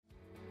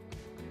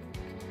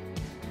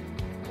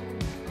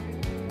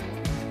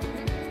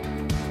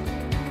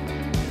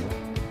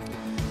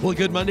Well,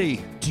 good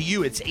Monday to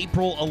you. It's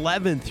April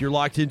 11th. You're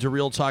locked into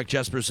Real Talk.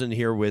 Jesperson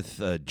here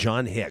with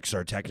John Hicks,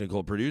 our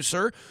technical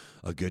producer.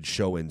 A good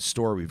show in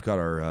store. We've got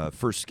our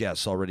first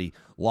guests already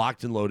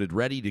locked and loaded,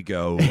 ready to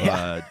go.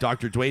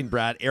 Dr. Duane,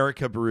 Bratt,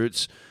 Erika,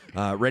 Barootes,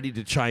 ready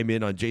to chime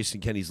in on Jason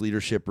Kenney's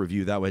leadership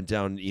review. That went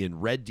down in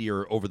Red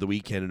Deer over the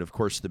weekend. And, of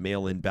course, the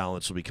mail-in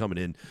ballots will be coming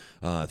in.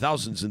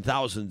 Thousands and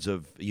thousands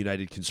of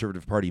United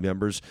Conservative Party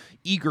members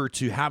eager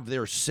to have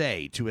their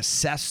say, to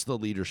assess the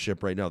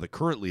leadership right now. The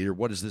current leader,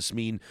 what does this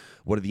mean?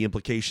 What are the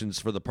implications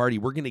for the party?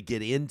 We're going to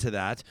get into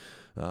that.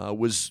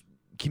 Was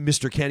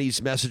Mr. Kenney's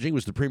messaging,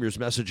 was the Premier's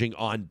messaging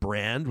on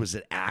brand? Was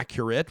it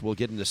accurate? We'll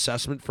get an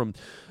assessment from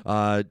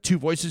two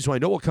voices who I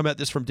know will come at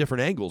this from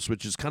different angles,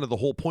 which is kind of the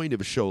whole point of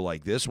a show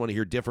like this. Want to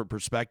hear different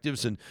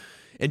perspectives and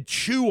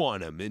chew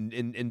on them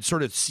and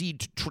sort of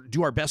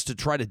do our best to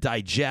try to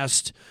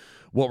digest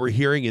what we're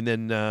hearing and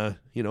then,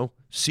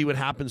 see what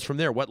happens from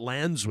there. What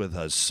lands with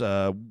us?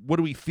 What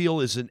do we feel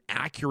is an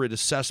accurate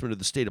assessment of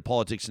the state of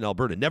politics in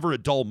Alberta? Never a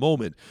dull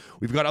moment.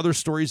 We've got other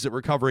stories that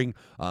we're covering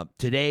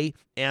today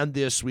and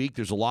this week.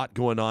 There's a lot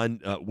going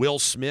on. Will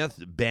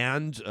Smith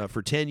banned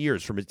for 10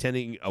 years from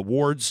attending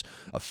awards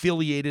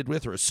affiliated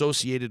with or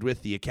associated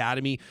with the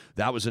Academy.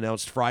 That was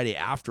announced Friday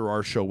after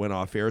our show went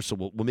off air, so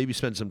we'll maybe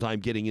spend some time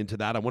getting into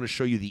that. I want to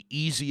show you the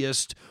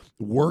easiest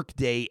work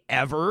day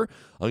ever.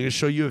 I'm going to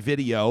show you a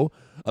video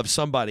of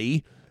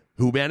somebody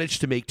who managed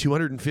to make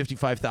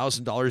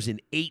 $255,000 in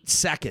 8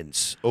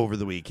 seconds over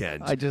the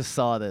weekend. I just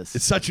saw this.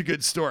 It's such a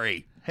good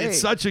story. Hey, it's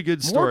such a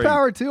good story. More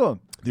power to him.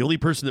 The only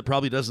person that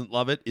probably doesn't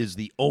love it is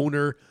the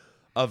owner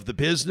of the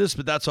business,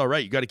 but that's all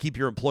right. You got to keep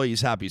your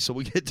employees happy. So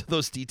we'll get to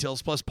those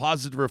details, plus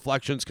positive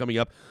reflections coming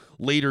up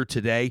later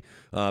today.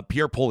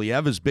 Pierre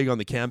Poilievre is big on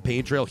the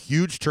campaign trail.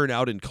 Huge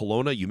turnout in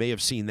Kelowna. You may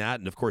have seen that.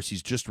 And, of course,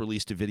 he's just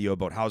released a video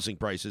about housing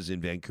prices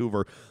in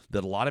Vancouver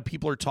that a lot of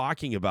people are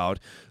talking about.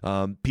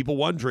 People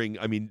wondering,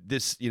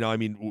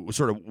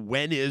 sort of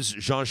when is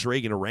Jean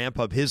Charest going to ramp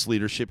up his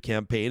leadership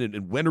campaign,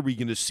 and when are we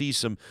going to see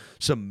some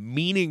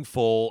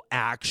meaningful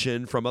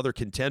action from other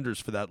contenders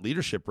for that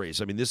leadership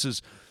race? I mean, this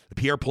is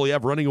Pierre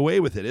Poilievre running away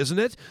with it, isn't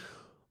it?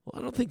 Well,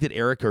 I don't think that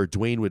Erika or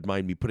Duane would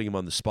mind me putting him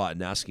on the spot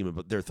and asking him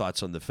about their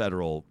thoughts on the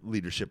federal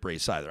leadership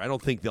race either. I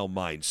don't think they'll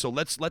mind. So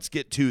let's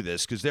get to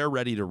this because they're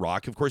ready to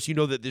rock. Of course, you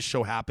know that this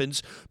show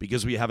happens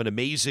because we have an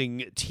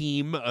amazing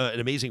team,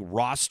 an amazing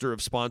roster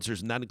of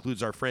sponsors, and that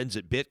includes our friends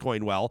at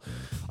Bitcoin. Well,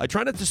 I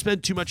try not to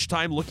spend too much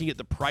time looking at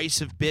the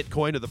price of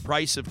Bitcoin or the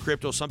price of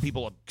crypto. Some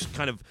people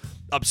kind of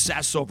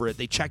obsess over it.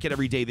 They check it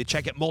every day. They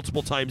check it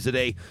multiple times a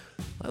day.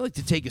 I like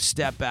to take a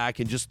step back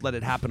and just let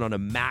it happen on a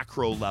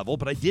macro level.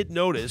 But I did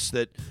notice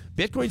that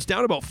Bitcoin's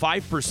down about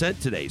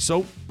 5% today.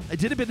 So I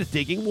did a bit of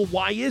digging. Well,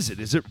 why is it?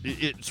 Is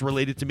it's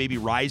related to maybe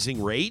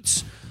rising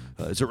rates?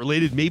 Is it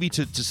related maybe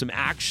to some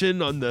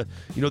action on the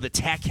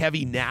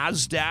tech-heavy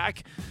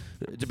NASDAQ?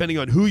 Depending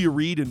on who you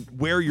read and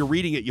where you're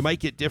reading it, you might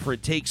get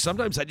different takes.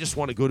 Sometimes I just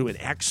want to go to an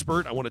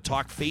expert. I want to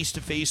talk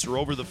face-to-face or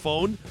over the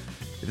phone.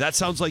 If that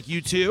sounds like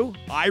you too,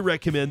 I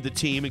recommend the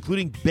team,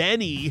 including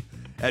Benny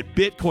at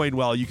Bitcoin.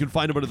 Well, you can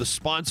find them under the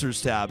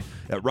sponsors tab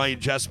at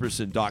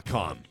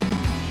ryanjesperson.com.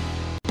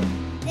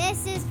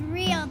 This is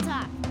Real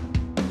Talk.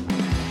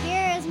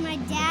 Here is my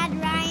dad,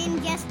 Ryan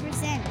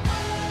Jesperson.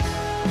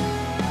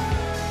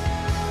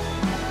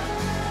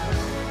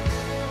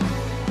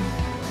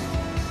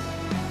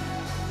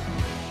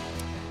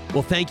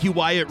 Well, thank you,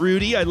 Wyatt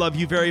Rudy. I love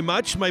you very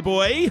much, my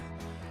boy.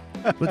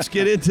 Let's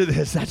get into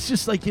this. That's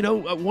just like, I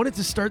wanted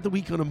to start the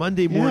week on a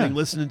Monday morning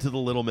listening to the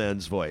little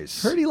man's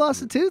voice. Heard he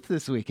lost a tooth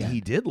this weekend.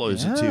 He did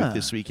lose a tooth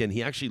this weekend.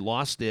 He actually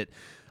lost it,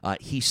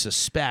 he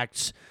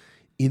suspects,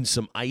 in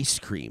some ice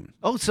cream.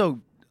 Oh,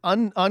 so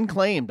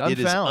unclaimed, unfound. It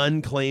is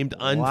unclaimed,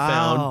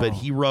 unfound, Wow. but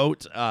he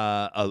wrote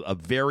a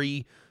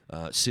very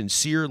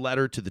sincere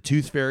letter to the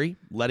Tooth Fairy,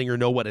 letting her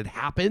know what had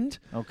happened.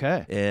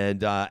 Okay.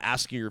 And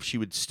asking her if she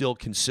would still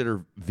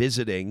consider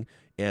visiting.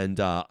 And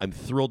I'm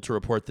thrilled to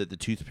report that the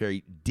Tooth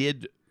Fairy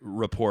did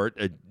report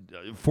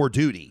for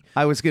duty.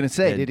 I was going to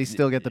say, And did he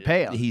still get the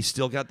payout? He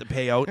still got the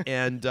payout,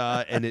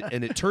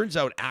 and it turns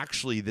out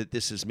actually that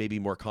this is maybe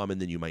more common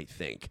than you might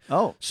think.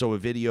 Oh. So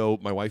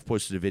my wife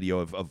posted a video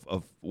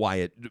of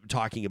Wyatt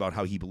talking about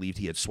how he believed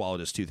he had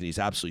swallowed his tooth, and he's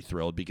absolutely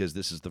thrilled because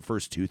this is the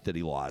first tooth that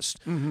he lost.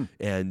 Mm-hmm.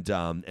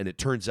 And it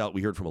turns out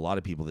we heard from a lot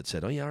of people that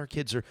said, oh yeah,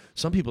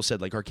 some people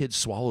said like our kids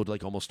swallowed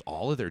like almost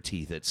all of their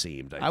teeth, it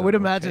seemed. I would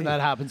imagine that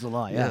happens a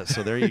lot, yeah.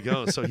 So there you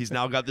go. So he's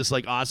now got this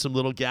like awesome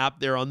little gap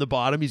there on the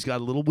bottom. He's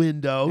got a little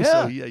window.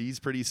 Yeah. So he's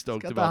pretty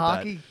stoked Got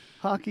about the that.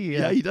 hockey.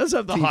 Yeah, he does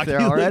have the teeth hockey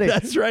there already.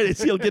 That's right.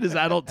 He'll get his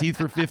adult teeth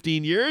for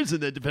 15 years,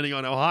 and then depending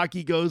on how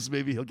hockey goes,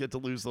 maybe he'll get to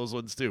lose those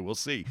ones too. We'll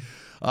see.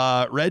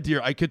 Red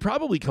Deer, I could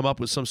probably come up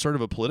with some sort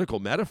of a political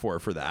metaphor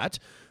for that.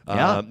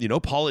 Yeah.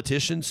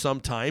 Politicians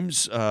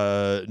sometimes,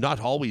 not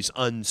always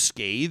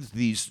unscathed,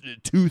 these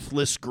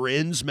toothless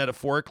grins,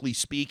 metaphorically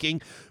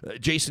speaking.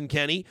 Jason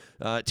Kenney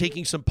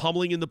taking some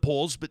pummeling in the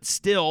polls, but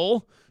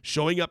still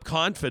showing up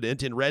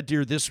confident in Red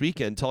Deer this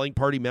weekend, telling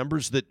party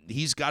members that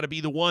he's got to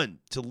be the one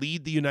to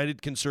lead the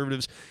United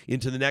Conservatives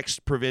into the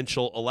next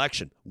provincial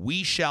election.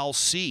 We shall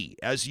see.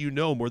 As you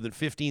know, more than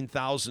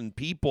 15,000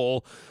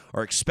 people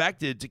are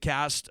expected to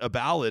cast a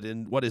ballot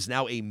in what is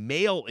now a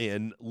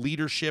mail-in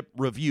leadership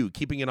review.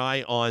 Keeping an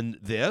eye on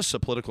this, a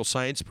political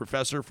science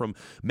professor from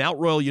Mount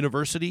Royal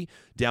University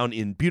down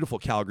in beautiful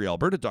Calgary,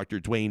 Alberta, Dr.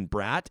 Duane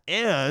Bratt,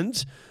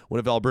 and one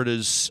of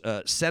Alberta's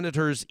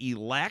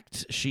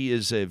senators-elect. She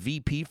is a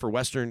VP for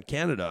Western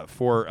Canada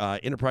for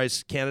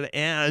Enterprise Canada,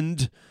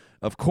 and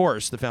of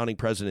course, the founding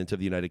president of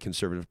the United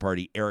Conservative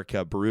Party,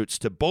 Erika Barootes.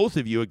 To both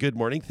of you, a good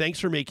morning. Thanks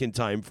for making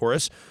time for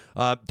us.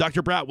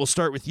 Dr. Bratt, we'll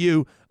start with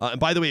you. And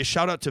by the way, a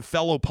shout out to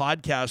fellow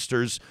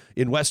podcasters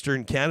in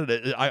Western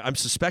Canada. I'm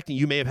suspecting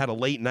you may have had a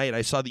late night.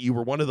 I saw that you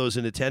were one of those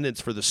in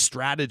attendance for the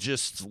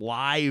Strategists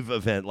Live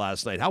event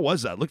last night. How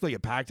was that? It looked like a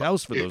packed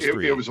house for those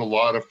three. It was a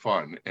lot of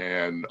fun,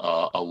 and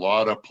a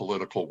lot of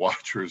political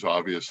watchers,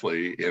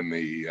 obviously, in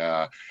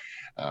the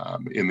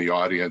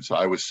audience.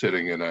 I was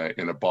sitting in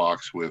a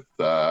box with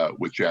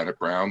Janet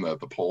Brown, the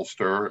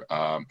pollster,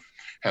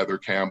 Heather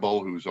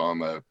Campbell, who's on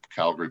the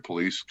Calgary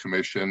Police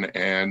Commission,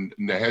 and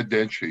Naheed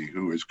Denshi,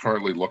 who is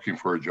currently looking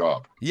for a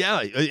job.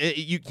 Yeah,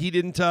 he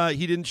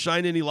didn't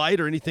shine any light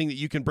or anything that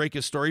you can break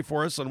a story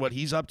for us on what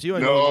he's up to.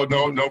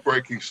 No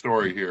breaking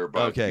story here,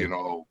 but okay.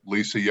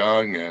 Lisa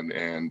Young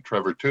and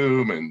Trevor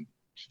Toome and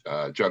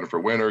Jennifer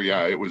Winter.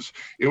 Yeah, it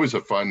was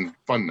a fun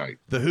night.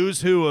 The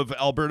who's who of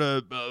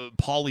Alberta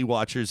poly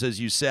watchers, as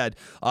you said.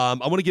 I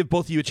want to give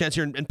both of you a chance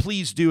here, and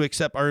please do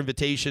accept our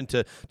invitation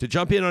to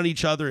jump in on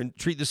each other and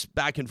treat this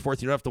back and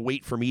forth. You don't have to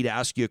wait for me to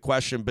ask you a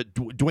question, but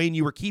Duane,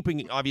 you were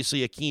keeping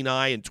obviously a keen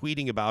eye and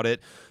tweeting about it.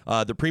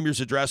 The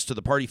Premier's address to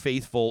the party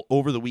faithful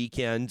over the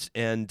weekend,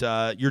 and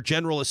your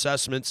general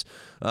assessments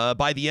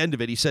by the end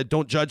of it. He said,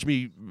 "Don't judge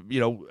me,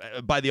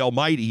 by the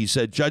Almighty." He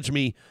said, "Judge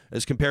me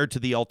as compared to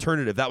the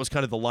alternative." That was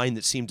kind of the line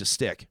that seemed to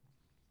stick.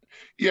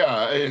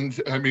 Yeah,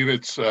 and I mean,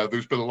 it's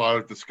there's been a lot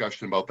of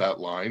discussion about that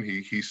line.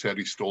 He said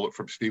he stole it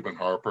from Stephen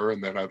Harper,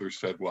 and then others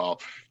said, well,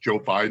 Joe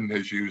Biden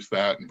has used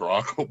that, and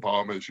Barack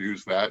Obama has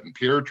used that, and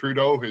Pierre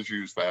Trudeau has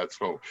used that.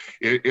 So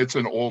it's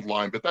an old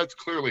line, but that's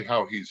clearly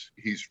how he's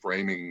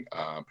framing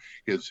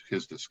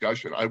his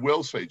discussion. I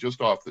will say,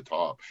 just off the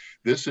top,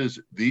 this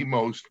is the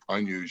most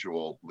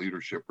unusual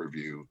leadership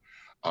review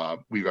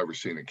we've ever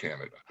seen in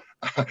Canada.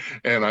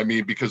 And I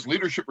mean, because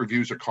leadership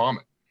reviews are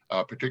common,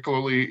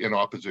 particularly in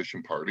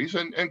opposition parties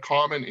and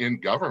common in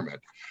government.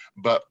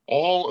 But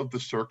all of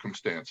the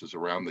circumstances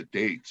around the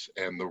dates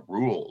and the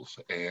rules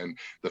and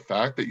the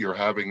fact that you're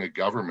having a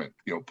government,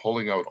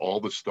 pulling out all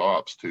the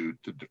stops to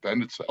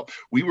defend itself,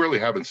 we really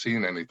haven't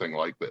seen anything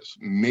like this.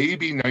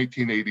 Maybe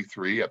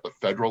 1983 at the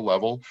federal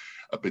level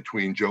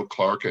between Joe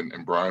Clark and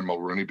Brian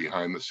Mulroney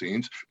behind the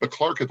scenes, but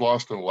Clark had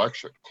lost an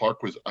election.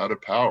 Clark was out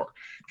of power.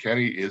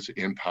 Kenney is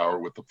in power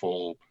with the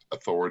full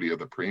authority of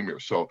the Premier.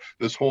 So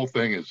this whole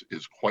thing is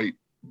quite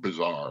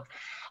bizarre.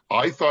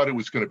 I thought it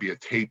was going to be a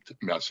taped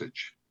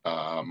message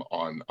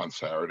on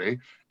Saturday,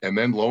 and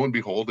then lo and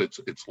behold,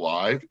 it's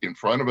live in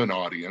front of an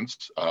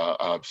audience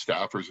of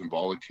staffers and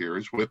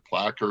volunteers with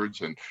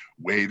placards and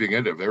waving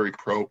it, a very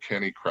pro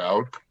Kenney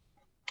crowd.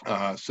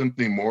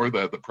 Simply more,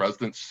 the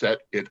president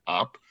set it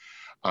up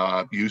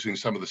using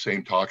some of the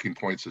same talking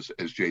points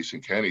as Jason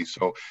Kenney.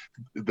 So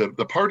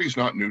the party's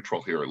not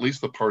neutral here. At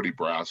least the party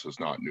brass is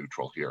not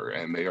neutral here.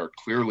 And they are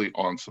clearly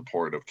on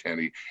support of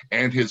Kenney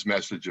and his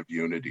message of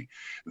unity,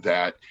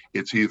 that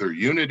it's either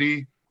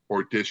unity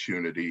or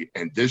disunity,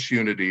 and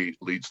disunity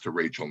leads to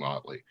Rachel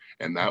Notley.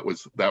 And that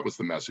was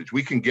the message.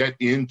 We can get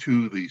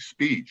into the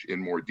speech in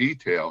more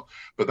detail,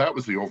 but that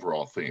was the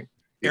overall theme.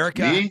 It's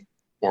Erika, me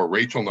or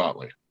Rachel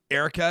Notley.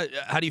 Erika,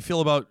 how do you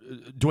feel about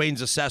Duane's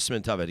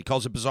assessment of it? He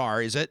calls it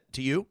bizarre. Is it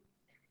to you?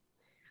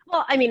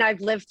 Well, I mean, I've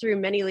lived through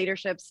many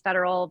leaderships,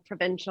 federal,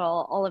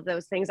 provincial, all of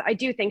those things. I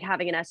do think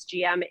having an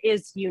SGM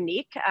is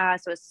unique.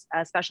 So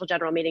a special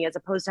general meeting, as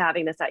opposed to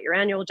having this at your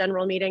annual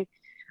general meeting.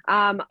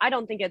 I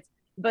don't think it's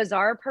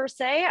bizarre per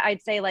se.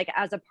 I'd say, like,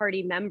 as a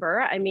party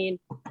member, I mean,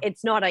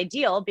 it's not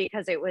ideal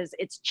because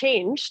it's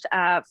changed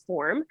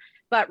form.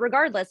 But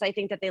regardless, I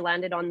think that they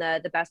landed on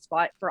the best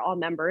spot for all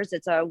members.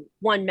 It's a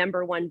one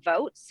member, one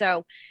vote.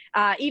 So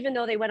even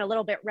though they went a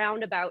little bit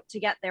roundabout to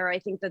get there, I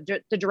think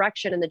the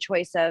direction and the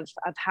choice of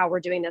how we're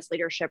doing this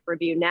leadership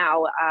review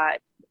now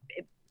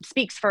it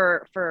speaks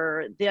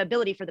for the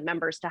ability for the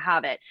members to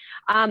have it.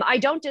 I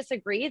don't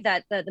disagree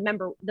that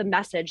the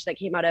message that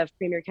came out of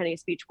Premier Kenney's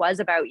speech was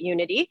about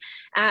unity.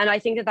 And I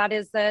think that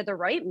is the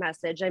right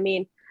message. I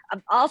mean,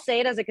 I'll say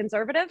it as a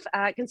conservative.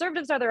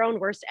 Conservatives are their own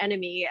worst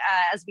enemy,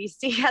 as we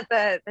see at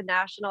the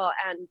national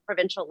and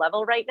provincial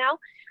level right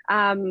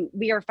now.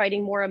 We are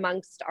fighting more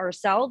amongst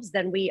ourselves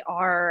than we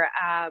are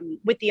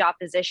with the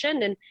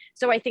opposition. And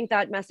so I think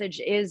that message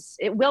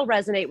it will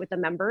resonate with the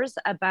members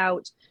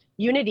about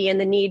unity and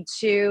the need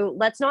to,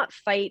 let's not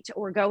fight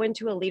or go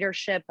into a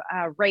leadership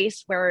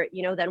race where,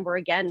 then we're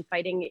again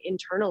fighting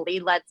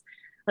internally.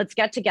 let's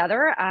get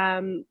together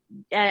and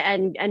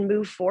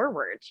move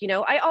forward.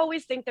 I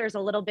always think there's a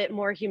little bit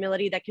more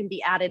humility that can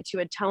be added to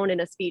a tone in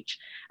a speech,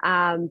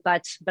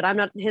 but I'm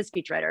not his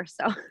speechwriter.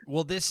 So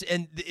well,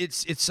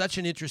 it's such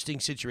an interesting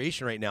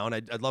situation right now, and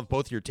I'd love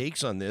both your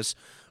takes on this.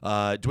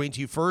 Duane,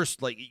 to you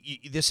first. Like,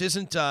 this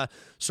isn't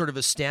sort of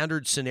a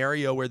standard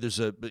scenario where there's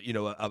a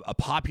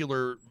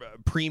popular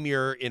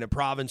premier in a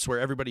province where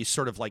everybody's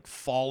sort of like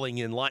falling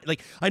in line.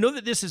 Like, I know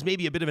that this is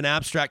maybe a bit of an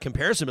abstract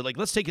comparison, but like,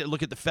 let's take a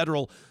look at the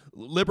federal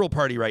Liberal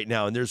Party right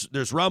now, and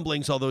there's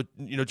rumblings, although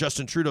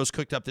Justin Trudeau's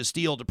cooked up this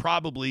deal to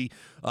probably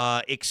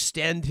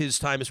extend his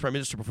time as prime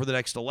minister before the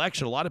next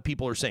election. A lot of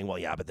people are saying, well,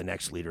 yeah, but the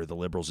next leader of the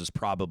Liberals is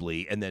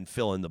probably, and then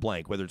fill in the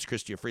blank, whether it's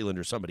Chrystia Freeland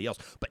or somebody else.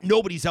 But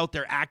nobody's out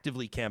there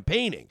actively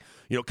campaigning.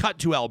 Cut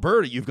to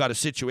Alberta, you've got a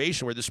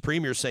situation where this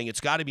premier is saying it's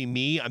got to be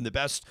me. I'm the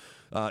best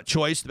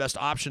choice, the best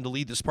option to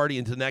lead this party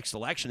into the next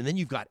election. And then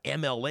you've got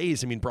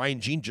MLAs. I mean, Brian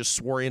Jean just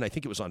swore in, I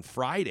think it was on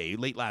Friday,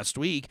 late last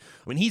week.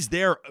 I mean, he's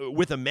there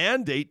with a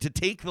mandate to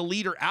take the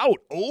leader out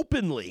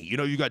openly.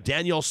 You got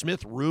Danielle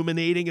Smith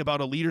ruminating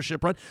about a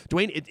leadership run.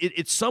 Duane,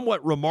 it's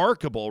somewhat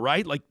remarkable,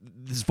 right? Like,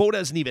 this vote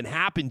hasn't even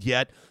happened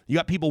yet. You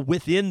got people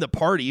within the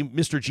party,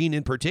 Mr. Jean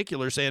in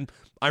particular, saying,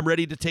 I'm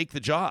ready to take the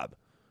job.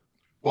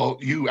 Well,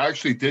 you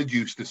actually did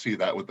used to see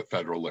that with the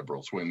federal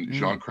Liberals when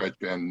Jean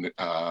Chrétien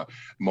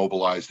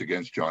mobilized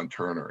against John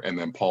Turner, and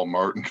then Paul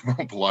Martin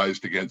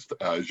mobilized against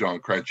Jean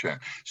Chrétien.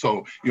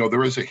 So,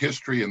 there is a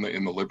history in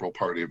the Liberal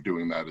Party of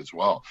doing that as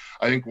well.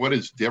 I think what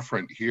is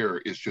different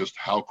here is just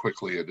how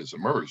quickly it has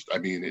emerged. I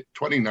mean,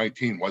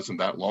 2019 wasn't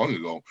that long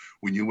ago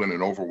when you win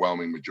an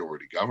overwhelming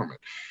majority government.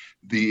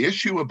 The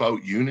issue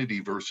about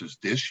unity versus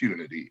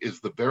disunity is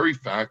the very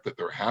fact that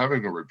they're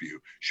having a review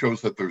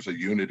shows that there's a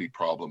unity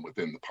problem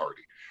within the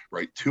party,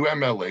 right? 2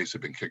 MLAs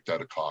have been kicked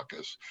out of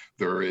caucus.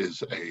 There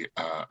is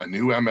a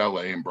new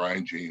MLA in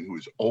Brian Jean who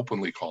is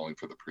openly calling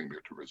for the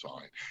premier to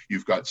resign.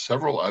 You've got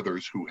several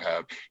others who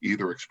have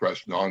either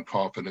expressed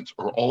non-confidence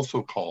or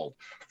also called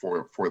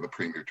for the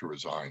premier to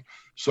resign.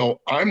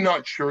 So I'm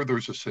not sure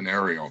there's a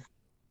scenario,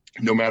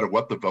 no matter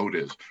what the vote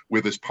is,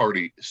 where this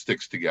party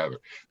sticks together.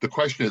 The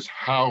question is,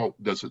 how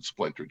does it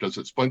splinter? Does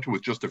it splinter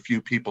with just a few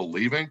people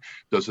leaving?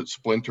 Does it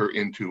splinter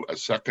into a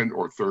second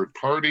or third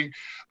party?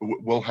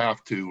 We'll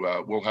have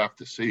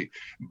to see.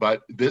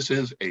 But this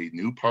is a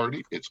new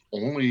party. It's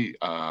only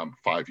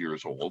 5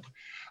 years old.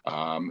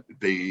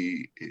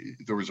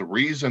 There was a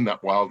reason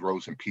that Wild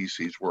Rose and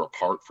PCs were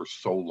apart for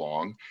so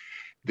long.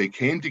 They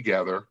came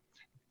together.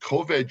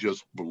 COVID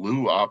just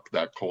blew up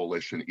that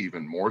coalition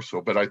even more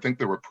so, but I think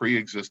there were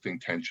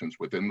pre-existing tensions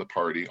within the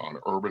party on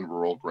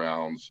urban-rural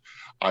grounds,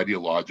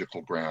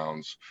 ideological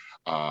grounds,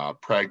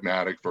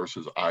 pragmatic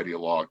versus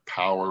ideologue,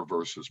 power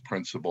versus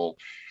principle,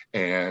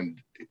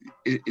 and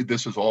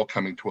this is all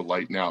coming to a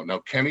light now. Now,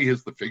 Kenney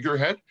is the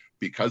figurehead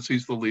because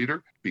he's the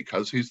leader,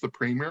 because he's the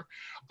premier.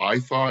 I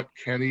thought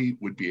Kenney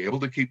would be able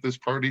to keep this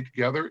party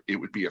together. It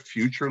would be a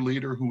future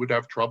leader who would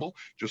have trouble,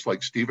 just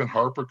like Stephen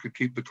Harper could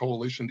keep the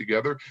coalition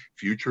together.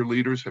 Future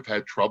leaders have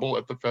had trouble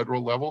at the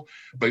federal level,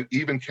 but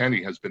even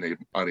Kenney has been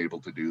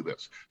unable to do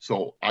this.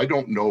 So I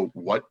don't know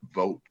what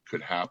vote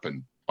could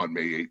happen on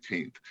May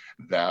 18th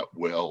that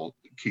will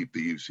keep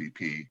the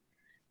UCP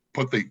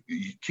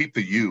keep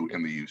the U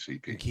in the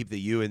UCP. Keep the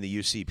U in the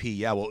UCP.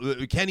 Yeah, well,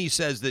 Kenney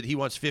says that he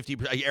wants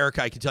 50%.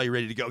 Erika, I can tell you're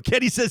ready to go.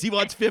 Kenney says he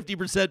wants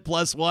 50%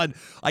 plus one.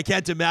 I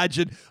can't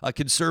imagine a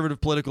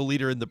conservative political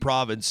leader in the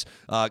province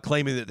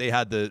claiming that they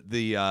had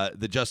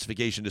the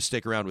justification to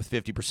stick around with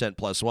 50%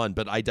 plus one,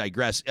 but I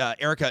digress.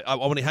 Erika, I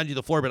want to hand you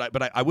the floor,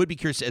 but I would be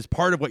curious, as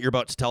part of what you're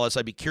about to tell us,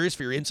 I'd be curious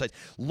for your insights.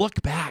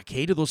 Look back,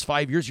 to those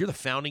 5 years. You're the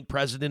founding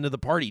president of the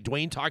party.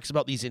 Duane talks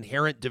about these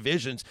inherent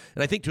divisions,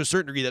 and I think to a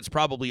certain degree that's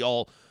probably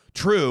all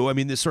true. I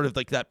mean, this sort of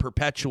like that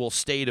perpetual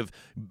state of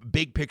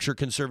big picture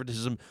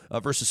conservatism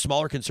versus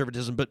smaller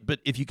conservatism. But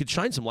if you could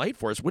shine some light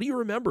for us, what do you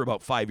remember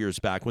about 5 years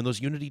back when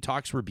those unity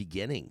talks were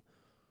beginning?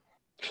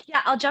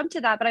 Yeah, I'll jump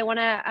to that, but I want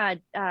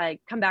to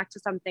come back to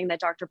something that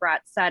Dr. Bratt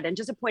said, and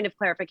just a point of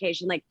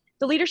clarification. Like,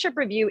 the leadership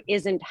review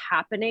isn't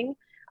happening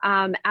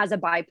as a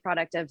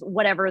byproduct of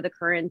whatever the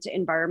current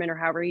environment or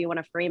however you want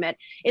to frame it.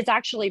 It's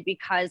actually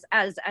because,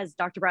 as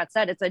Dr. Bratt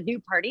said, it's a new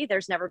party.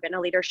 There's never been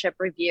a leadership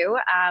review.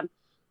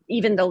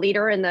 Even the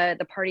leader in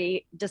the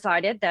party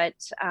decided that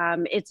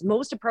it's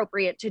most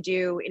appropriate to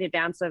do in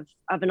advance of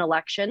an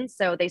election.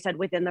 So they said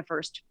within the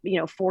first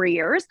 4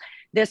 years,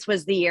 this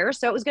was the year.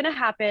 So it was going to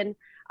happen,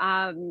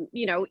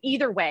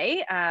 either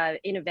way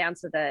in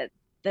advance of the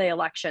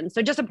election.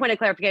 So just a point of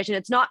clarification,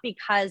 it's not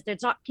because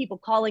there's not people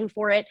calling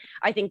for it.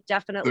 I think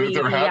definitely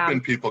there have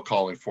been people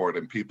calling for it,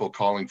 and people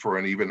calling for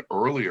an even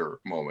earlier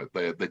moment.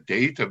 The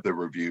date of the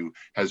review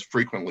has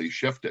frequently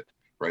shifted,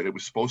 right? It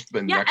was supposed to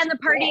be next and the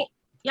party fall.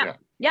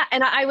 Yeah,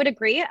 and I would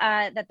agree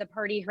that the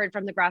party heard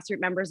from the grassroots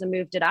members and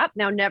moved it up.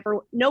 Now,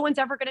 no one's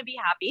ever going to be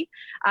happy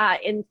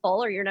in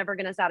full, or you're never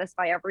going to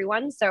satisfy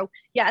everyone. So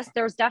yes,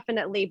 there's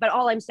definitely, but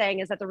all I'm saying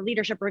is that the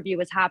leadership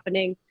review is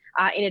happening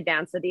in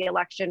advance of the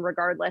election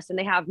regardless, and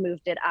they have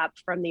moved it up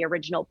from the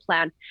original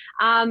plan.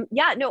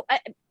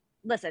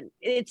 listen,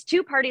 it's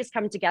two parties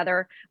come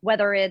together,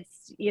 whether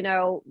it's,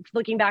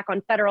 looking back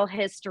on federal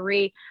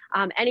history,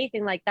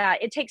 anything like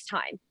that, it takes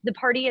time. The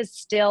party is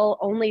still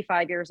only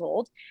 5 years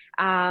old.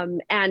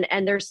 And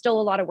there's still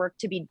a lot of work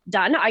to be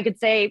done. I could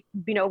say,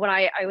 when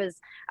I was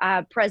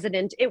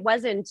president, it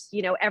wasn't,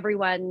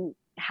 everyone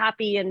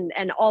happy and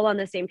all on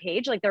the same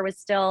page. Like, there was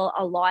still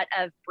a lot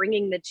of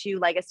bringing the two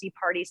legacy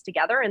parties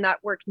together, and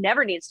that work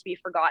never needs to be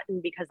forgotten,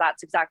 because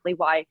that's exactly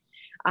why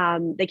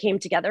they came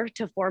together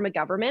to form a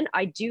government.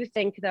 I do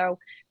think, though,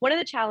 one of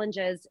the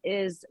challenges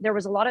is there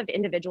was a lot of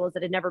individuals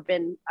that had never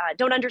been,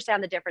 don't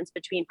understand the difference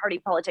between party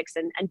politics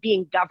and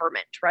being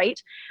government, right?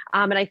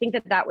 And I think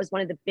that was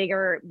one of the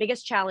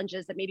biggest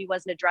challenges that maybe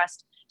wasn't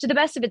addressed to the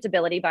best of its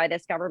ability by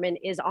this government,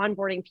 is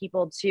onboarding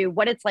people to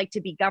what it's like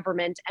to be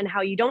government, and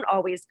how you don't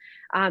always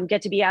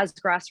get to be as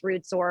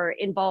grassroots or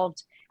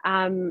involved,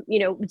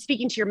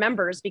 speaking to your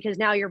members, because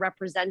now you're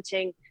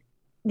representing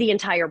the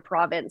entire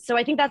province. So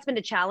I think that's been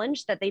a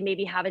challenge that they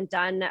maybe haven't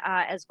done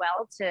as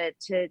well,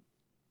 to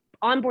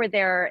onboard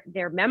their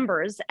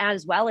members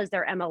as well as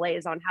their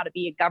MLAs on how to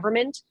be a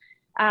government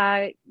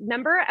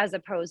member as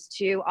opposed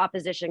to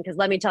opposition. Because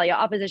let me tell you,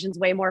 opposition's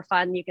way more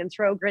fun. You can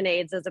throw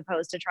grenades as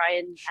opposed to try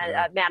and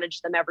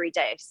manage them every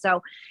day.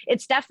 So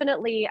it's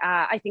definitely,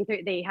 I think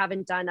they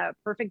haven't done a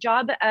perfect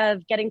job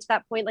of getting to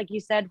that point, like you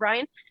said,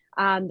 Ryan.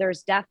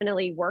 There's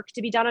definitely work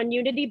to be done on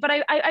unity, but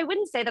I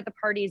wouldn't say that the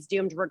party is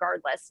doomed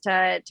regardless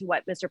to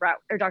what Mr. Bratt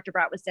or Dr.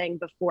 Bratt was saying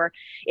before.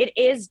 It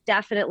is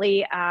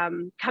definitely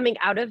coming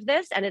out of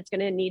this, and it's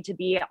going to need to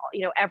be,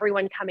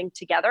 everyone coming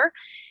together.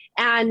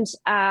 And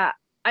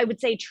I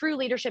would say true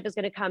leadership is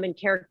going to come in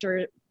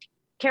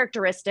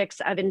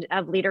characteristics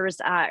of leaders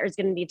is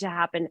going to need to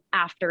happen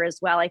after as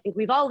well. I think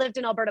we've all lived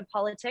in Alberta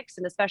politics,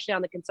 and especially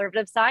on the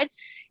Conservative side,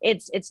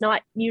 it's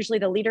not usually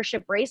the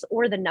leadership race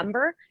or the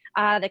number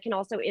that can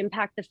also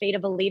impact the fate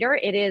of a leader.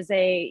 It is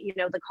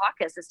the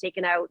caucus has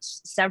taken out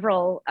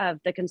several of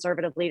the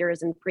Conservative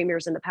leaders and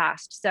premiers in the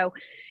past. So,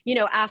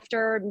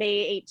 after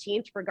May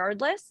 18th,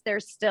 regardless,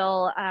 there's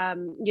still,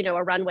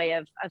 a runway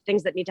of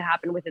things that need to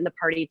happen within the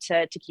party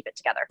to keep it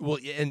together. Well,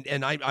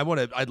 and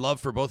I'd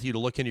love for both of you to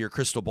look into your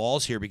crystal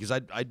balls here, because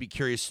I'd be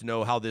curious to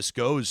know how this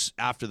goes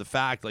after the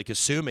fact, like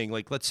assuming,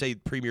 like, let's say the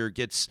premier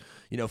gets,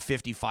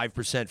 55%,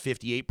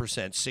 58%,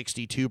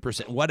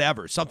 62%,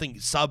 whatever, something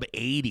sub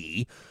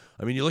 80.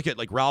 I mean, you look at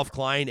like Ralph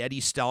Klein,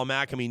 Eddie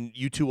Stelmach. I mean,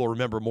 you two will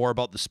remember more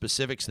about the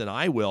specifics than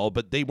I will,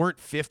 but they weren't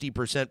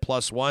 50%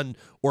 plus one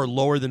or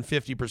lower than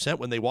 50%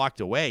 when they walked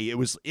away. It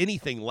was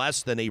anything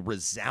less than a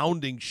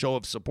resounding show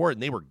of support,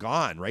 and they were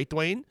gone, right,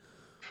 Duane?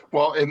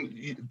 Well,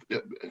 and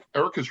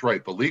Erika's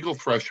right. The legal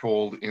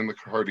threshold in the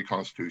party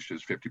constitution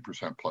is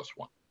 50% plus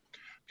one.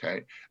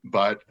 Okay.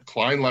 But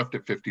Klein left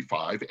at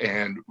 55,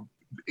 and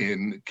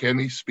in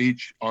Kenney's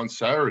speech on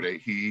Saturday,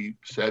 he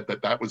said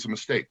that was a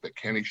mistake, that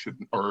Kenney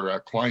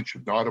Klein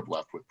should not have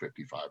left with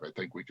 55. I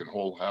think we can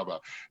have a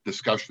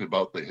discussion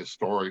about the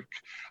historic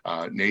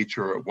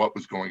nature of what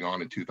was going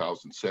on in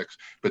 2006.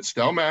 But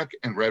Stelmach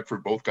and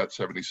Redford both got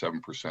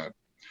 77%.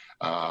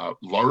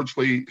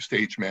 Largely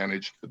stage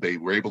managed. They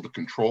were able to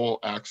control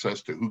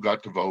access to who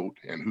got to vote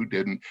and who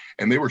didn't,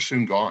 and they were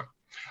soon gone.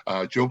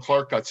 Joe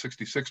Clark got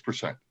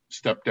 66%,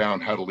 stepped down,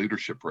 had a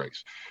leadership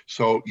race.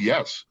 So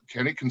yes,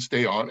 Kenney can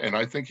stay on, and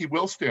I think he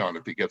will stay on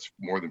if he gets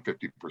more than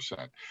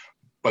 50%.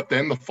 But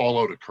then the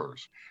fallout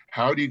occurs.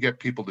 How do you get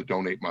people to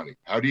donate money?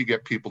 How do you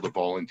get people to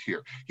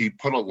volunteer? He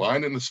put a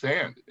line in the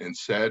stand and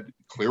said,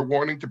 clear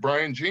warning to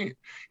Brian Jean,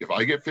 if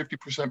I get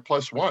 50%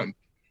 plus one,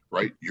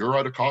 right, you're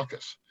out of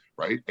caucus.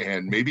 Right.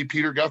 And maybe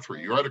Peter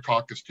Guthrie, you're out of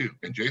caucus too.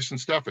 And Jason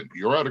Steffen,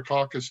 you're out of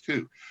caucus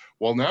too.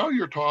 Well, now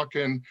you're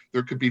talking,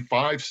 there could be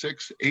 5,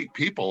 6, 8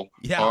 people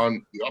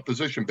on the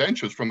opposition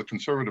benches from the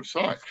Conservative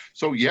side.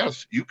 So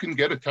yes, you can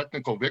get a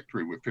technical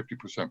victory with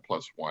 50%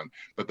 plus one,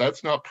 but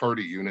that's not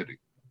party unity.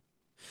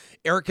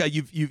 Erika,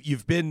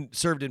 you've been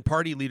served in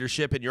party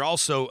leadership, and you're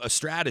also a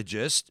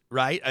strategist,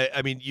 right?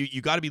 I mean, you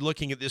got to be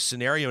looking at this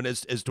scenario, and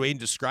as Duane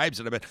describes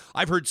it, I mean,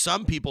 I've heard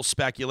some people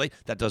speculate.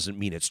 That doesn't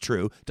mean it's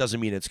true. Doesn't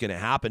mean it's going to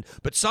happen.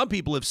 But some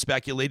people have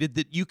speculated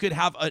that you could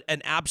have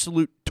an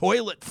absolute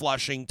toilet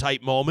flushing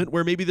type moment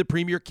where maybe the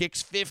premier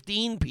kicks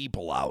 15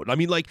 people out. I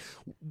mean, like,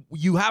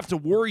 you have to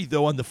worry,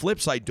 though, on the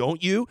flip side,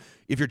 don't you?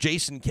 If you're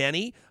Jason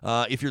Kenney,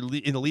 if you're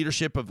in the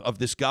leadership of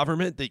this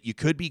government, that you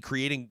could be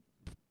creating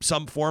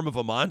some form of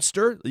a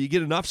monster. You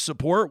get enough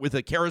support with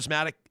a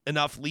charismatic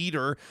enough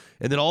leader,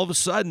 and then all of a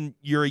sudden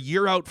you're a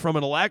year out from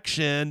an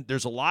election.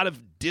 There's a lot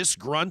of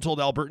disgruntled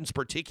Albertans,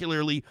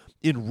 particularly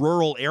in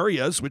rural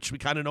areas, which we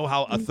kind of know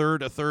how a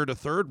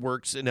third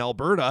works in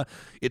Alberta.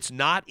 It's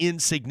not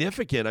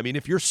insignificant. I mean,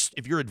 if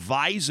you're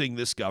advising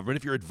this government,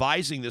 if you're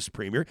advising this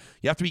premier,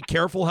 you have to be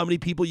careful how many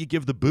people you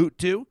give the boot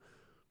to.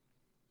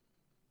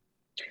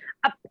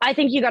 I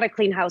think you got to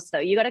clean house, though.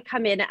 You got to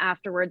come in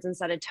afterwards and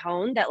set a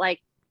tone that, like,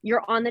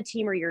 you're on the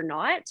team or you're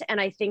not. And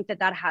I think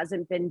that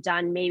hasn't been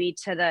done maybe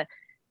to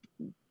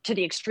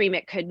the extreme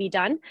it could be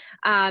done.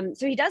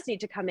 So he does need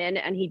to come in,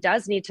 and he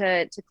does need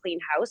to clean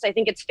house. I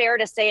think it's fair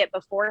to say it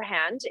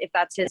beforehand if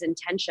that's his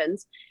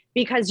intentions.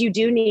 because you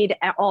do need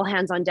all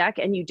hands on deck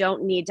and you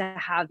don't need to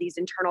have these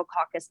internal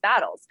caucus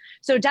battles.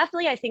 So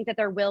definitely, I think that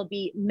there will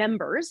be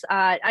members.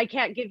 I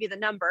can't give you the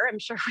number. I'm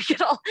sure we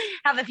could all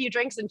have a few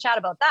drinks and chat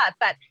about that.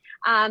 But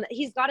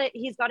he's got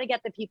to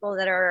get the people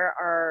that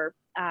are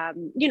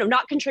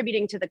not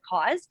contributing to the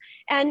cause.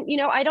 And,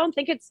 I don't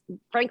think it's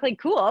frankly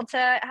cool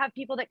to have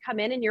people that come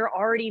in and you're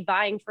already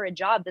vying for a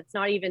job that's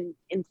not even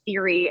in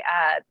theory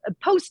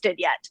posted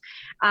yet.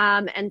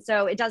 And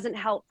so it doesn't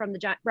help from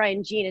the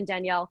Brian, Jean, and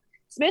Danielle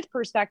Smith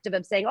perspective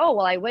of saying, oh,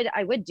 well,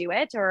 I would do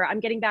it, or I'm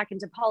getting back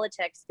into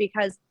politics,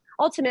 because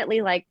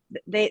ultimately, like,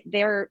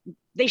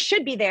 they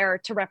should be there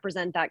to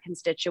represent that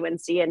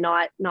constituency and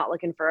not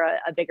looking for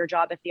a bigger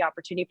job if the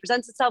opportunity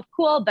presents itself.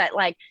 Cool. But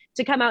like,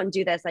 to come out and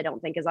do this, I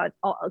don't think is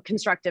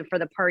constructive for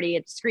the party.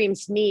 It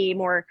screams to me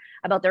more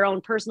about their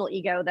own personal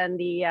ego than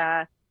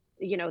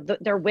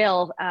their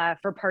will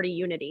for party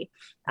unity.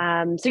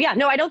 I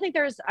don't think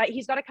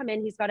he's got to come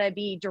in, he's got to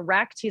be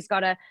direct, he's got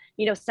to,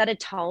 set a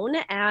tone.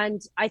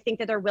 And I think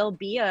that there will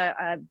be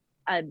a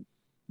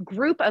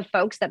group of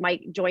folks that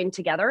might join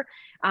together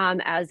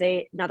as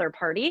another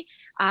party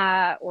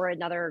or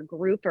another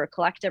group or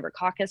collective or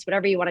caucus,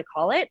 whatever you want to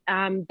call it.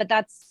 But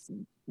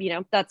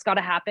that's got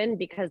to happen,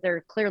 because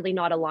they're clearly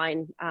not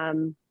aligned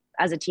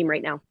as a team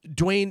right now.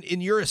 Duane,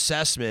 in your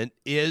assessment,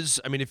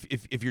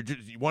 if you're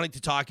wanting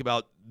to talk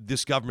about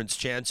this government's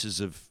chances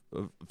of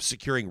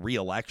securing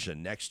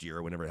re-election next year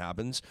or whenever it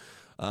happens,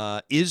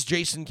 is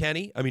Jason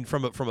Kenney,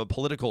 from a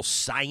political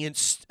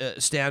science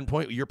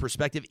standpoint, your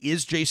perspective,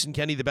 is Jason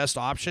Kenney the best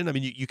option?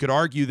 You could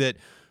argue that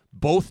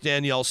both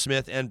Danielle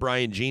Smith and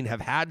Brian Jean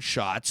have had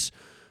shots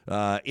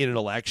in an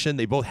election.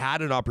 They both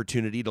had an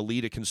opportunity to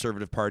lead a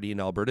Conservative party in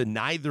Alberta.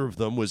 Neither of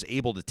them was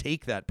able to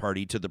take that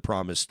party to the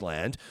promised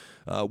land.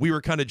 We were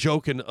kind of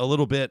joking a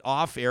little bit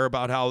off air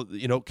about how,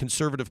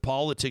 Conservative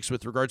politics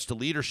with regards to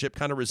leadership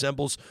kind of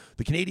resembles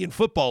the Canadian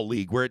Football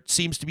League, where it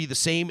seems to be the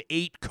same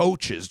 8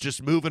 coaches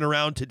just moving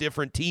around to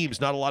different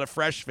teams, not a lot of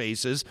fresh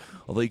faces,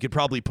 although you could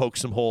probably poke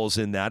some holes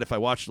in that. If I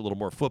watched a little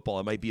more football,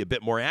 it might be a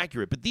bit more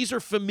accurate. But these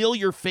are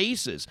familiar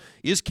faces.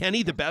 Is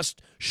Kenney the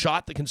best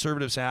shot the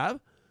Conservatives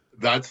have?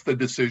 That's the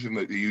decision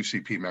that the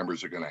UCP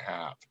members are going to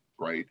have,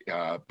 right?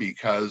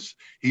 Because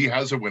he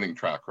has a winning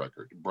track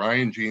record.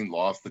 Brian Jean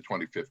lost the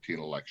 2015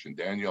 election.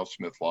 Danielle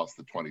Smith lost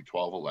the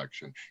 2012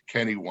 election.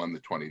 Kenney won the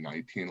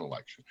 2019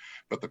 election.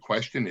 But the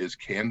question is,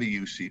 can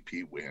the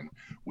UCP win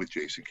with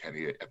Jason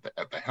Kenney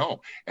at the helm?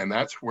 And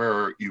that's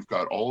where you've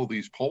got all of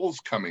these polls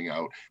coming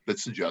out that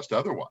suggest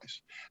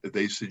otherwise.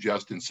 They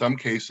suggest in some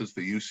cases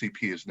the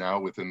UCP is now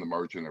within the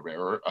margin of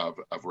error of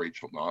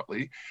Rachel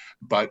Notley,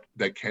 but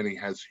that Kenney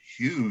has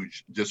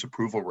huge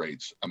disapproval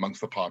rates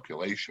amongst the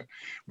population.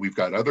 We've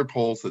got other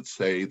polls that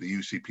say the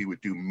UCP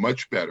would do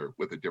much better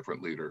with a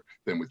different leader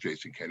than with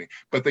Jason Kenney,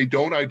 but they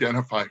don't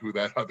identify who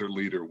that other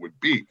leader would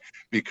be,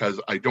 because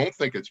I don't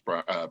think it's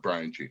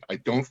Brian Jean. I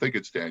don't think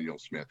it's Danielle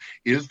Smith.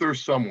 Is there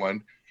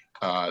someone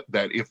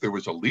that, if there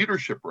was a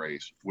leadership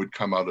race, would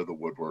come out of the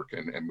woodwork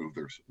and move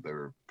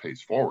their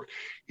pace forward?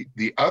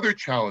 The other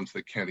challenge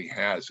that Kenney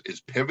has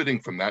is pivoting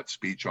from that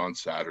speech on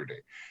Saturday.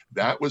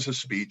 That was a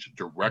speech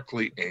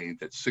directly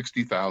aimed at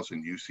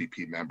 60,000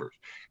 UCP members,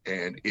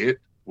 and it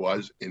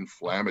was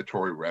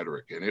inflammatory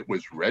rhetoric, and it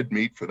was red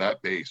meat for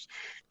that base.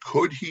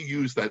 Could he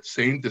use that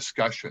same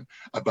discussion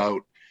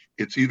about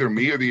it's either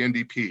me or the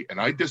NDP?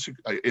 And I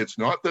disagree. It's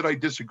not that I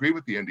disagree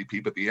with the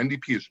NDP, but the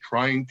NDP is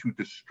trying to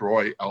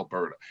destroy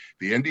Alberta.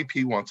 The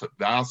NDP wants a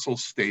vassal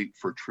state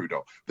for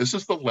Trudeau. This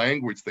is the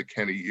language that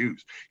Kenney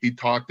used. He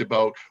talked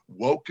about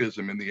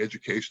wokeism in the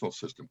educational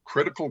system,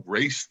 critical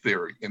race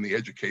theory in the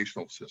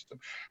educational system.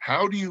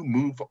 How do you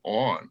move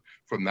on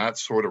from that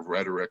sort of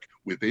rhetoric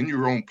within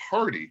your own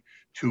party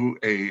to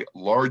a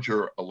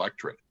larger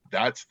electorate?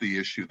 That's the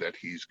issue that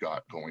he's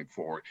got going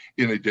forward,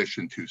 in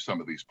addition to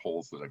some of these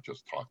polls that I've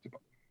just talked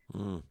about.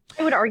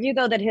 I would argue,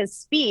 though, that his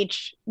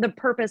speech, the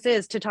purpose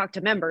is to talk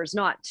to members,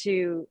 not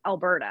to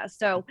Alberta.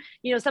 So,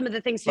 some of the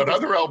things. But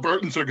other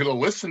Albertans are going to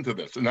listen to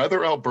this, and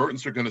other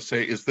Albertans are going to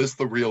say, is this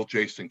the real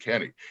Jason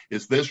Kenney?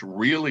 Is this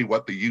really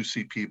what the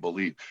UCP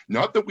believe?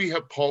 Not that we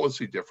have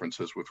policy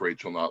differences with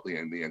Rachel Notley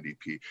and the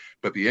NDP,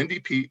 but the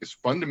NDP is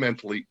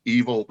fundamentally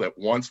evil that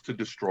wants to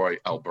destroy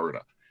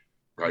Alberta.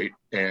 Right.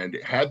 And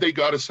had they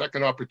got a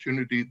second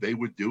opportunity, they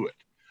would do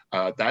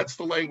it. That's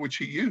the language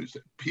he used.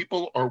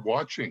 People are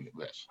watching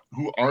this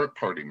who aren't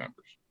party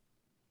members.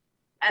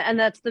 And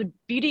that's the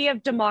beauty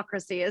of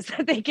democracy, is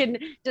that they can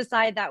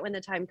decide that when the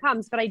time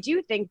comes. But I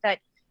do think that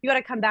you got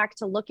to come back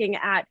to looking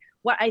at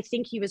what I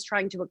think he was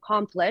trying to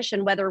accomplish,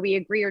 and whether we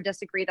agree or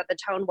disagree that the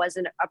tone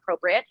wasn't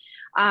appropriate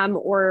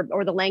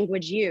or the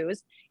language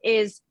used.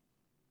 Is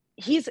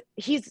he's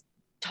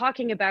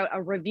talking about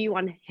a review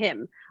on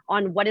him,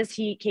 on what is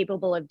he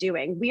capable of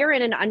doing. We are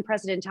in an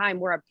unprecedented time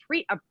where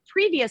a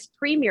previous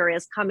premier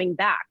is coming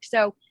back.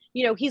 So,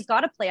 he's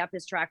got to play up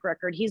his track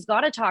record. He's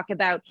got to talk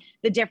about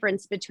the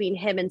difference between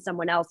him and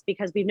someone else,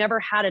 because we've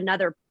never had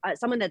another,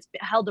 someone that's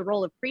held the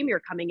role of premier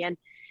coming in.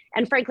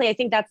 And frankly, I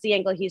think that's the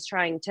angle he's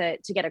trying to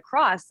get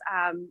across.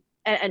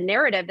 A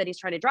narrative that he's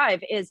trying to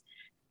drive is,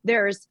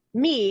 there's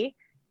me,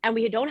 and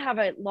we don't have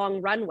a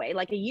long runway.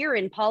 Like a year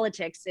in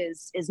politics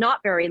is not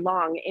very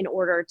long in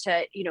order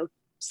to,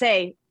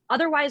 say,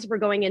 otherwise we're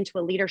going into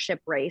a leadership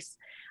race.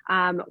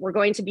 We're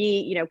going to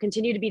be,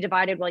 continue to be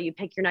divided while you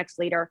pick your next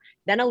leader.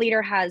 Then a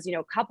leader has,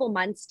 a couple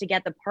months to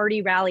get the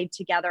party rallied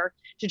together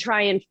to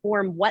try and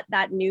form what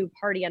that new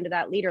party under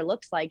that leader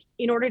looks like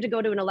in order to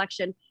go to an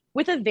election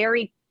with a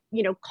very,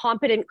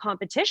 competent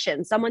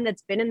competition, someone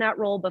that's been in that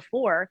role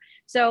before.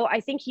 So I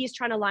think he's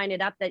trying to line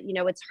it up that,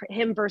 it's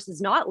him versus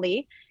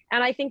Notley.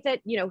 And I think that,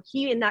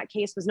 he in that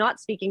case was not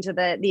speaking to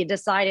the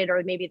decided,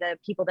 or maybe the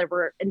people that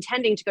were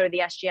intending to go to the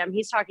SGM.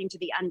 He's talking to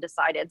the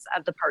undecideds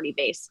of the party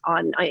base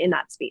in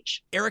that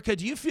speech. Erika,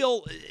 do you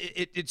feel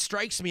it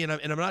strikes me, and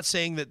I'm not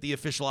saying that the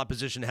official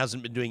opposition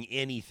hasn't been doing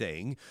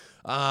anything,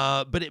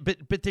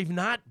 but they've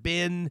not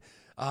been.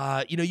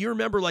 You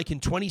remember like in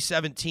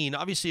 2017,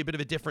 obviously a bit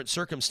of a different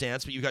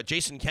circumstance, but you've got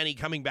Jason Kenney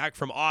coming back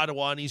from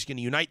Ottawa, and he's going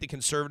to unite the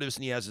Conservatives,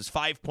 and he has his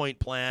 5-point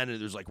plan,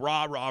 and there's like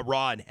rah, rah,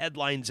 rah, and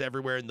headlines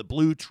everywhere in the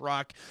blue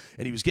truck,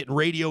 and he was getting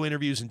radio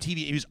interviews and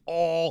TV. He was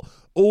all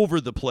over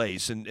the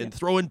place and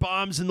throwing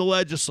bombs in the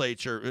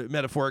legislature,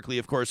 metaphorically,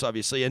 of course,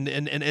 obviously, and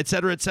et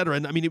cetera, et cetera.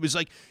 And I mean, it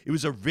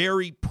was a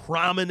very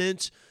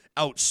prominent,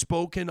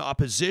 outspoken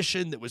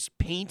opposition that was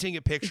painting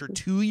a picture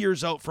 2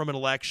 years out from an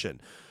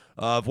election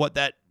of what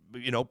that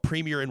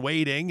premier in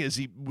waiting, as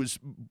he was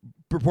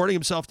purporting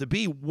himself to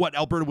be, what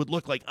Alberta would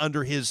look like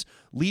under his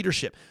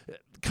leadership.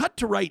 Cut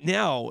to right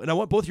now, and I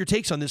want both your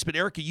takes on this, but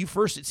Erika, you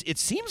first. It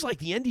seems like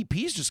the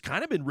NDP's just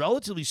kind of been,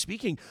 relatively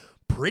speaking,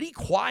 pretty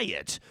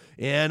quiet,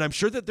 and I'm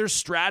sure that there's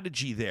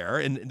strategy there,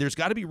 and there's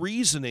got to be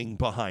reasoning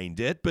behind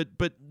it, but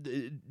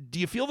do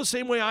you feel the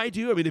same way I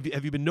do? I mean,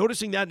 have you been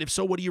noticing that, and if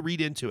so, what do you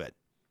read into it?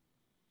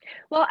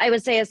 Well, I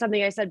would say, as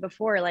something I said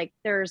before, like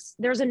there's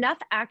enough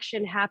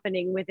action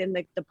happening within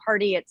the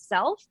party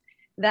itself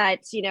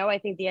that, I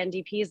think the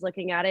NDP is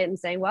looking at it and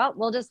saying, well,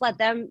 we'll just let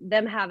them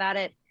have at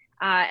it.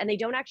 And they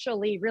don't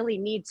actually really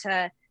need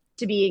to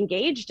be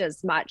engaged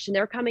as much. And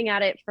they're coming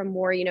at it from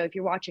more, if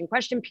you're watching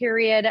Question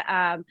Period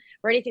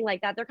or anything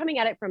like that, they're coming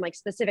at it from like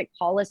specific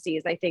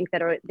policies, I think,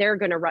 that they're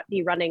going to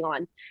be running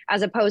on,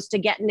 as opposed to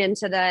getting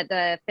into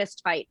the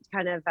fist fight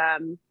kind of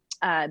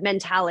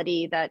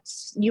mentality that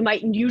you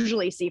might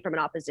usually see from an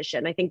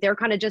opposition. I think they're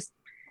kind of just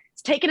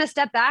taking a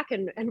step back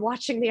and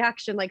watching the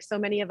action, like so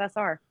many of us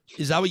are.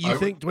 Is that what you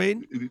think,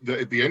 Duane?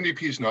 The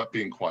NDP is not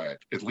being quiet,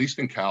 at least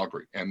in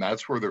Calgary, and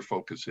that's where their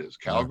focus is.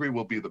 Calgary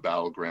will be the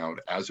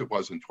battleground, as it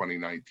was in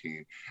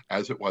 2019,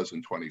 as it was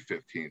in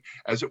 2015,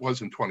 as it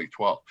was in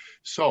 2012.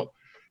 So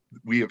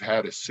we have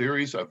had a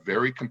series of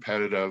very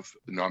competitive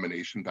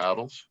nomination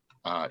battles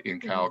in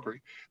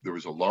Calgary. There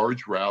was a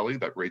large rally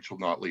that Rachel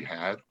Notley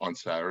had on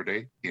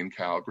Saturday in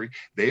Calgary.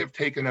 They have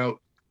taken out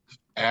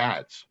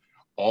ads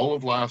all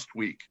of last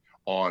week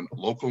on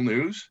local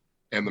news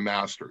and the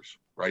Masters,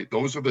 right?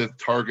 Those are the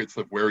targets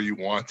of where you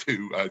want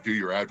to do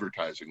your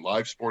advertising,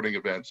 live sporting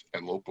events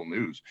and local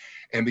news.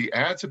 And the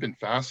ads have been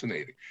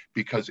fascinating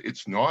because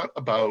it's not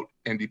about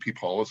NDP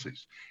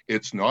policies.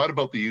 It's not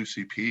about the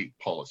UCP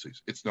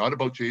policies. It's not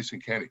about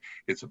Jason Kenney.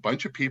 It's a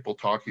bunch of people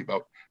talking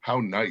about how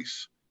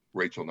nice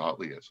Rachel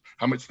Notley is,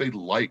 how much they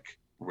like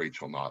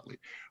Rachel Notley,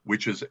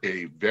 which is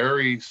a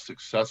very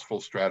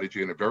successful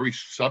strategy and a very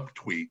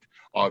subtweet,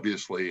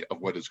 obviously, of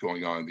what is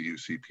going on in the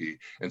UCP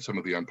and some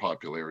of the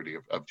unpopularity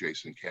of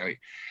Jason Kenney.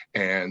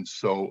 And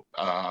so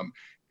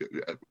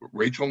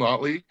Rachel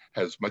Notley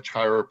has much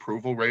higher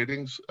approval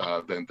ratings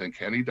than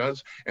Kenney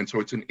does. And so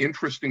it's an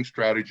interesting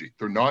strategy.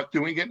 They're not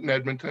doing it in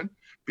Edmonton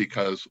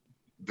because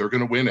they're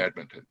going to win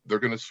Edmonton. They're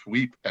going to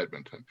sweep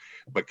Edmonton.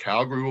 But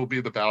Calgary will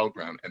be the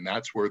battleground, and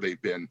that's where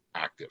they've been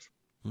active.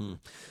 I'm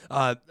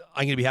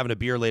going to be having a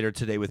beer later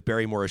today with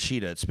Barry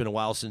Morishita. It's been a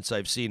while since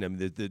I've seen him,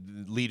 the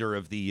leader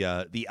of the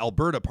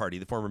Alberta Party,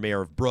 the former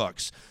mayor of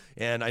Brooks.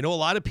 And I know a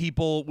lot of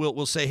people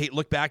will say, hey,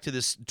 look back to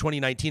this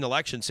 2019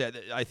 election.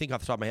 I think off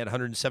the top of my head,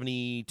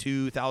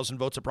 172,000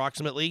 votes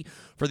approximately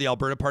for the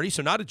Alberta Party.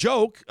 So not a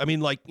joke. I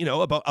mean,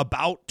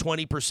 about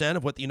 20%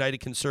 of what the United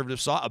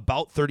Conservatives saw,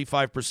 about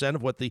 35%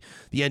 of what the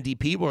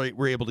NDP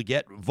were able to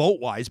get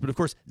vote-wise, but of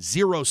course,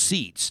 0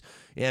 seats.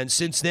 And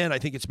since then, I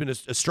think it's been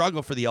a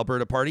struggle for the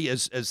Alberta Party,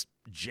 as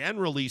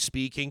generally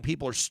speaking,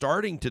 people are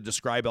starting to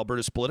describe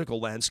Alberta's political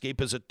landscape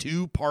as a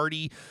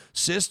two-party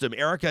system.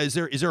 Erika, is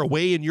there a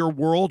way in your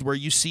world where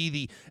you see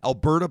the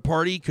Alberta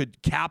Party could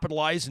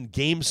capitalize and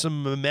gain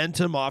some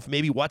momentum off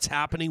maybe what's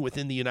happening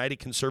within the United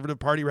Conservative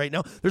Party right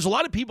now? There's a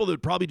lot of people that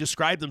would probably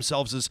describe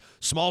themselves as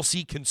small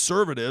C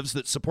conservatives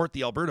that support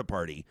the Alberta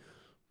Party.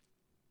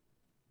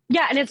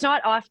 Yeah, and it's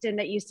not often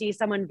that you see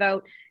someone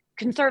vote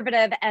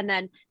Conservative and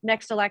then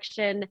next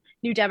election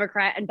New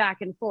Democrat and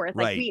back and forth.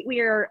 Like right. we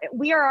are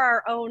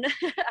our own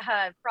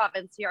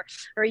province here,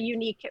 or a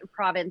unique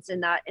province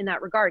in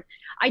that regard.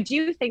 I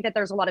do think that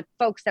there's a lot of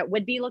folks that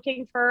would be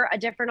looking for a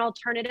different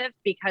alternative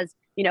because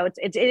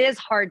it is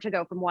hard to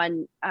go from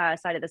one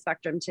side of the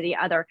spectrum to the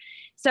other.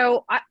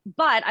 So,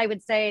 but I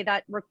would say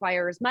that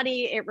requires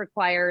money. It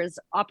requires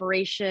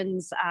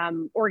operations,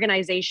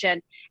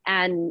 organization,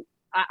 and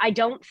I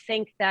don't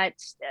think that,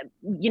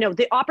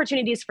 the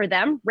opportunities for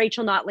them,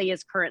 Rachel Notley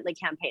is currently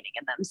campaigning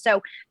in them.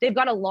 So they've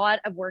got a lot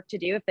of work to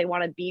do if they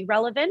want to be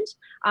relevant.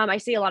 I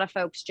see a lot of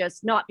folks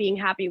just not being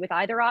happy with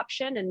either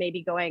option and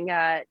maybe going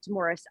to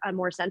a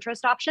more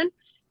centrist option.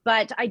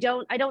 But I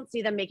don't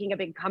see them making a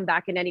big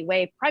comeback in any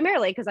way,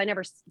 primarily because I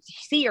never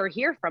see or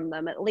hear from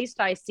them. At least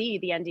I see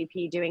the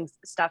NDP doing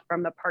stuff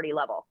from the party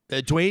level.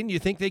 Duane, you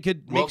think they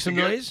could make some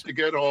noise? To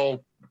get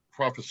all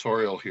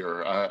professorial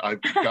here,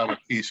 I've got a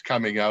piece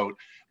coming out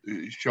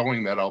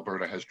showing that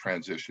Alberta has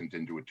transitioned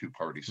into a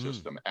two-party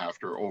system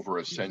after over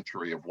a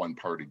century of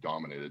one-party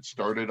dominated. It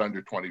started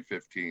under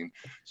 2015,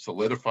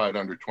 solidified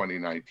under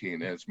 2019,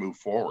 and it's moved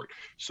forward.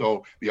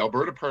 So the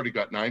Alberta Party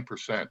got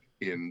 9%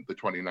 in the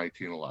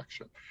 2019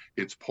 election.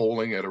 It's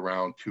polling at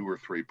around 2 or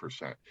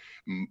 3%.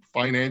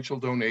 Financial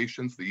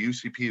donations, the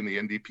UCP and the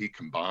NDP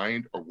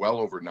combined are well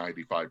over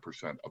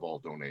 95% of all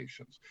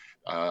donations.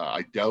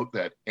 I doubt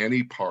that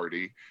any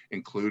party,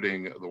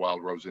 including the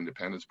Wild Rose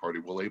Independence Party,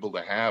 will able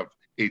to have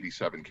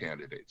 87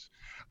 candidates.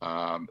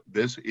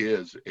 This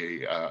is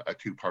a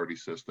two-party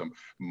system,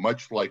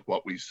 much like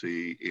what we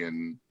see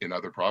in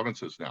other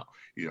provinces now.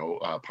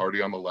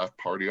 Party on the left,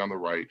 party on the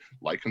right,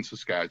 like in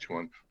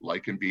Saskatchewan,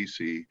 like in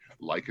BC,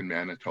 like in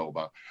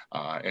Manitoba,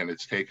 and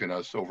it's taken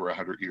us over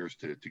 100 years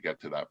to get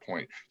to that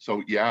point.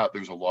 So yeah,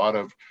 there's a lot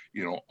of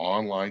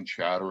online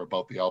chatter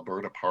about the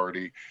Alberta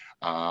Party,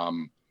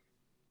 and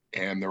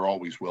there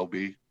always will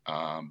be.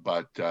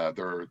 But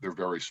they're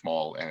very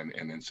small and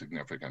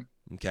insignificant.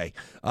 Okay.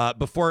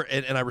 Before,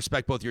 and I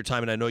respect both your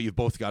time, and I know you've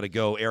both got to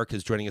go.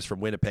 Erika's joining us from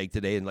Winnipeg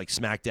today, and like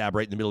smack dab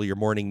right in the middle of your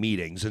morning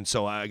meetings, and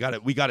so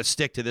we got to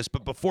stick to this.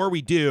 But before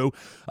we do,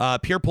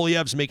 Pierre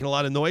Poilievre's making a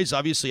lot of noise.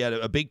 Obviously, had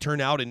a big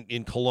turnout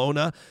in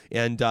Kelowna,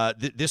 and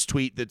this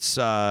tweet that's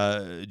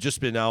just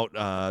been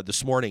out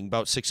this morning,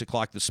 about 6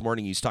 o'clock this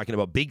morning. He's talking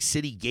about big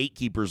city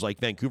gatekeepers like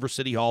Vancouver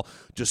City Hall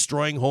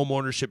destroying home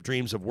ownership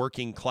dreams of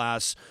working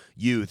class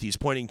youth. He's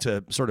pointing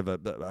to sort of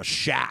a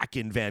shack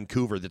in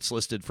Vancouver that's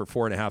listed for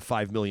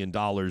 $4.5 million.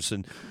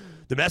 And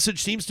the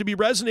message seems to be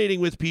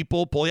resonating with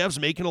people. Poilievre's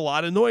making a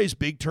lot of noise.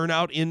 Big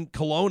turnout in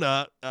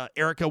Kelowna.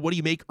 Erika, what do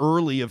you make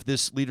early of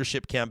this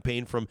leadership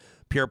campaign from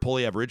Pierre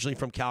Poilievre, originally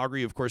from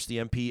Calgary, of course, the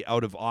MP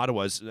out of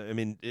Ottawa? I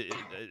mean,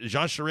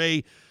 Jean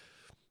Charest,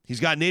 he's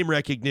got name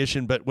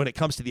recognition, but when it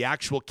comes to the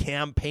actual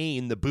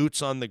campaign, the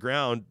boots on the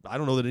ground, I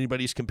don't know that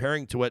anybody's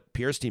comparing to what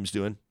Pierre's team's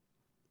doing.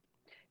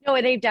 No,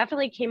 they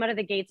definitely came out of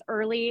the gates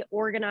early,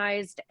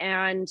 organized,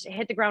 and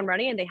hit the ground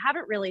running, and they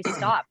haven't really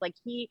stopped. Like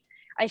he,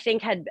 I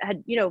think, had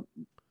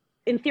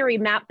in theory,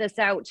 mapped this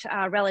out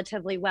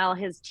relatively well.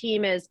 His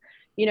team is,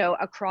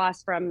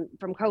 across from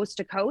coast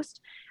to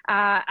coast.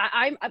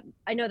 I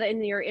know that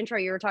in your intro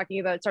you were talking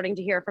about starting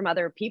to hear from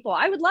other people.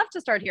 I would love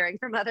to start hearing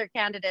from other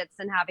candidates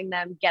and having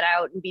them get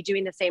out and be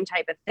doing the same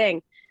type of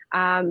thing,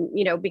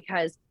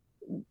 because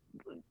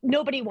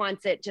nobody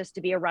wants it just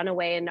to be a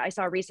runaway. And I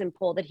saw a recent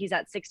poll that he's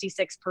at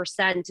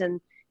 66%,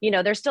 and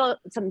there's still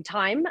some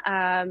time,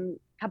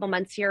 couple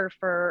months here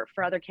for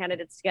other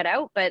candidates to get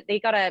out, but they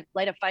got to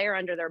light a fire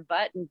under their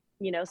butt and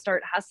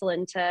start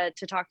hustling to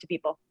talk to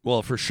people.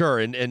 Well, for sure.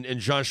 And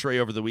Jean Charest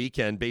over the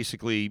weekend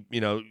basically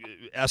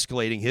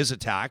escalating his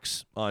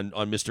attacks on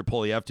Mr.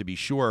 Poilievre, to be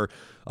sure,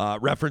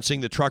 referencing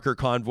the trucker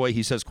convoy.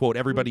 He says, quote,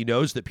 "Everybody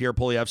knows that Pierre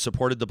Poilievre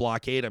supported the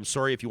blockade. I'm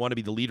sorry, if you want to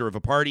be the leader of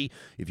a party,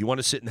 if you want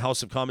to sit in the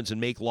House of Commons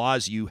and make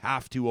laws, you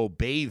have to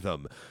obey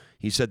them."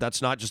 He said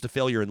that's not just a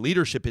failure in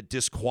leadership, it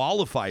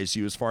disqualifies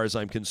you, as far as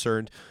I'm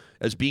concerned,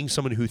 as being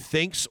someone who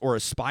thinks or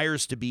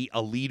aspires to be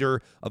a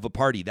leader of a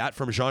party. That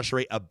from Jean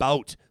Charest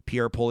about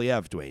Pierre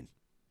Poilievre, Duane.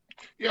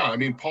 Yeah, I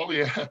mean,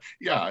 Poilievre,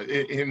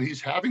 and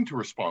he's having to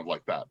respond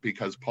like that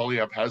because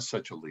Poilievre has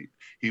such a lead.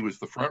 He was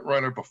the front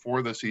runner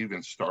before this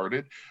even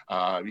started.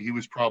 He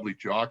was probably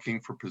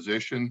jockeying for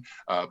position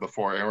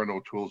before Aaron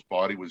O'Toole's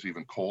body was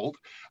even cold.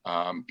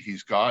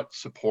 He's got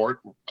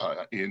support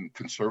in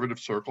conservative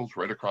circles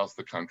right across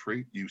the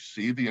country. You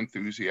see the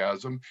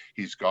enthusiasm.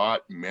 He's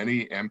got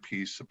many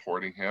MPs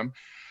supporting him.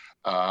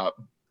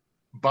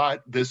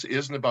 But this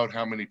isn't about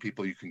how many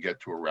people you can get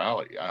to a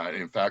rally.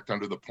 In fact,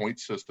 under the point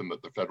system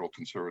that the federal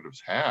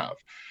Conservatives have,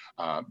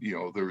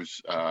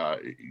 there's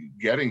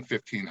getting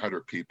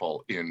 1,500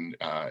 people in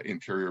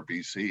interior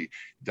BC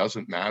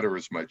doesn't matter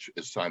as much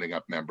as signing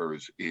up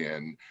members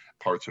in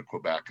parts of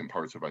Quebec and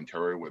parts of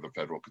Ontario where the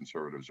federal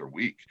Conservatives are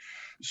weak.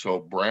 So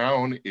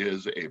Brown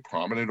is a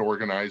prominent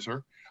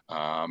organizer.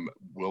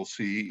 We'll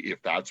see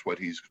if that's what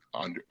he's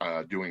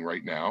doing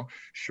right now.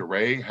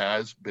 Charest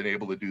has been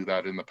able to do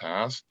that in the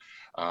past,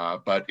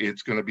 but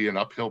it's going to be an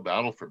uphill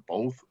battle for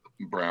both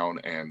Brown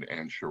and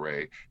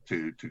Charest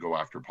to go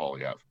after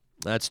Poilievre.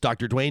 That's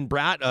Dr. Duane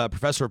Bratt,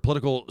 professor of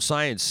political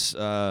science,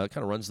 kind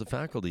of runs the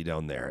faculty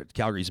down there at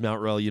Calgary's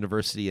Mount Royal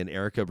University, and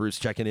Erika Bruce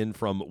checking in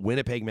from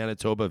Winnipeg,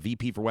 Manitoba,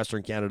 VP for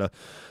Western Canada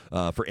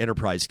for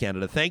Enterprise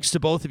Canada. Thanks to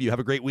both of you. Have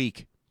a great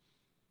week.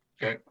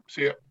 Okay,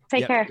 see you.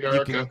 Take care. See you,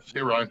 Erika. See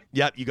you, Ryan.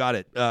 Yep, you got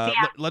it.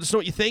 Let us know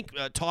what you think.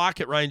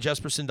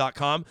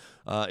 Talk@ryanjesperson.com.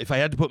 If I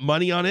had to put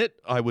money on it,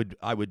 I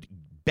would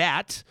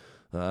bet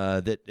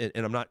and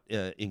I'm not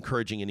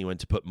encouraging anyone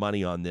to put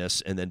money on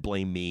this and then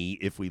blame me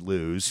if we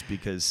lose,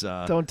 because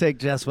don't take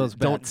Jespo's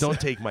bets. Don't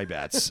take my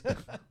bets.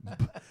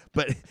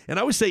 And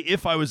I would say,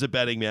 if I was a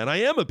betting man, I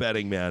am a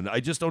betting man. I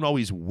just don't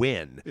always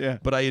win. Yeah.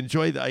 But I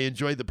enjoy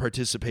the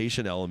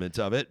participation element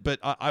of it. But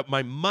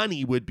my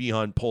money would be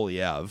on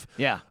Polyev.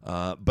 Yeah.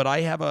 But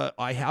I have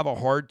a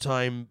hard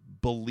time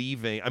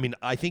believing. I mean,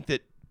 I think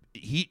that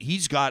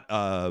he's got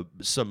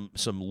some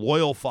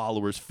loyal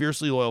followers,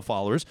 fiercely loyal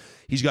followers.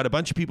 He's got a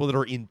bunch of people that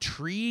are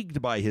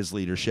intrigued by his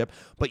leadership,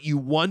 but you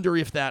wonder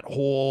if that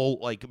whole,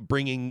 like,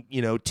 bringing,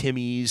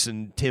 Timmies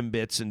and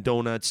Timbits and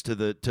donuts to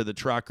the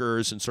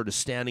truckers and sort of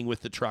standing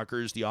with the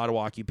truckers, the auto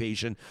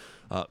occupation.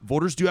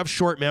 Voters do have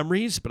short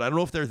memories, but I don't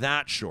know if they're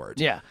that short.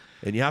 Yeah.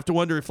 And you have to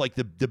wonder if, like,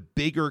 the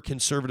bigger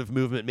conservative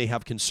movement may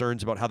have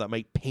concerns about how that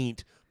might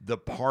paint the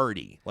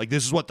party. Like,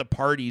 this is what the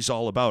party's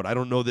all about. I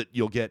don't know that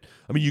you'll get,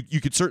 I mean, you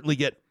could certainly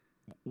get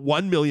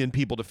 1 million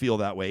people to feel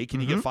that way.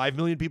 Can you get 5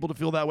 million people to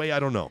feel that way? I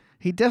don't know.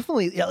 He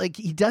definitely,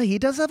 he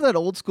does have that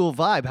old school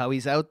vibe. How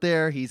he's out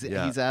there, he's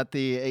at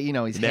the, he's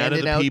Man handing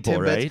of the out people,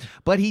 tidbits, right?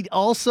 But he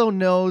also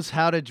knows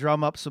how to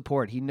drum up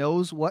support. He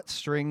knows what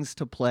strings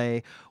to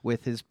play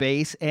with his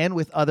base and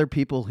with other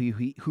people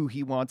who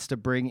he wants to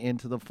bring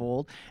into the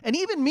fold. And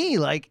even me,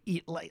 like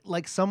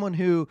someone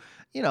who,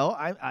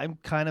 I'm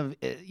kind of,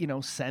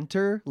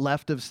 center,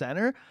 left of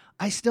center.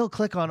 I still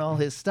click on all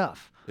his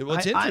stuff. Well,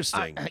 it's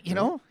interesting.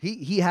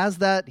 He has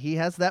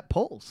that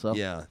pull. So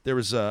yeah, there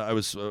was I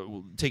was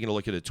taking a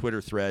look at a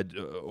Twitter thread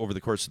over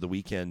the course of the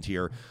weekend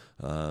here.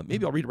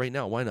 Maybe I'll read it right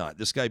now. Why not?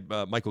 This guy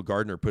Michael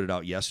Gardner put it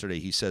out yesterday.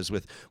 He says,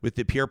 with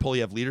the Pierre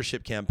Poilievre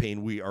leadership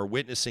campaign, we are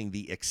witnessing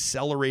the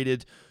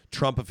accelerated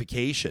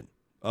Trumpification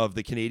of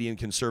the Canadian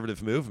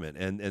conservative movement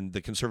and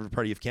the Conservative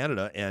Party of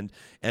Canada, and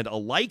a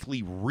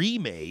likely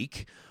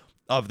remake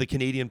of the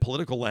Canadian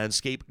political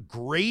landscape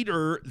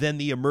greater than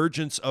the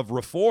emergence of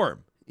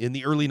reform in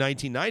the early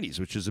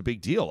 1990s, which is a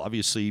big deal.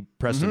 Obviously,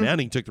 Preston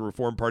Manning took the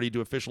Reform Party to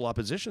official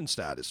opposition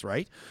status,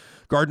 right?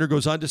 Gardner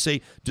goes on to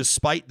say,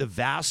 despite the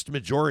vast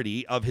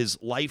majority of his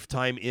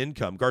lifetime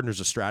income,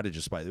 Gardner's a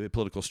strategist, by the way,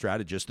 political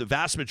strategist, the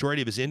vast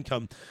majority of his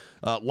income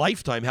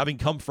lifetime having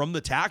come from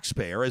the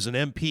taxpayer as an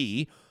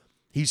MP,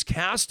 he's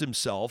cast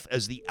himself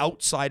as the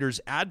outsider's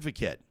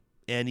advocate,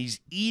 and he's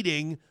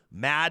eating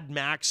Mad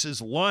Max's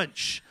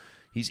lunch.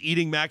 He's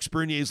eating Max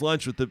Bernier's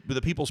lunch with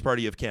the People's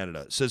Party of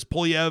Canada. Says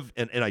Poilievre,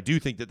 and I do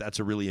think that that's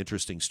a really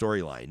interesting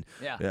storyline.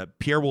 Yeah.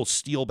 Pierre will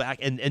steal back,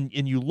 and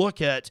you look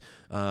at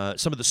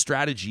some of the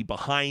strategy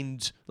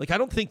behind. Like, I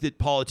don't think that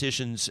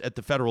politicians at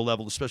the federal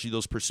level, especially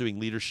those pursuing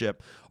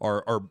leadership,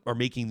 are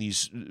making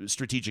these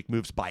strategic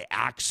moves by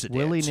accident.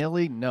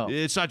 Willy-nilly? No.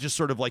 It's not just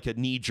sort of like a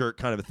knee-jerk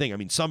kind of a thing. I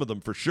mean, some of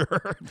them for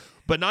sure,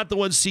 but not the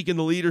ones seeking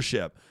the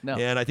leadership. No.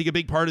 And I think a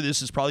big part of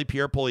this is probably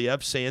Pierre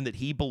Poilievre saying that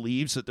he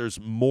believes that there's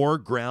more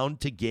ground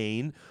to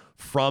gain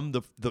from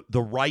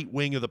the right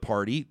wing of the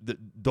party,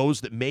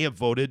 those that may have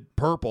voted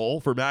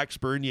purple for Max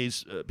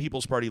Bernier's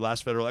People's Party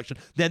last federal election,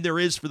 than there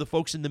is for the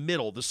folks in the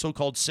middle, the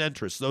so-called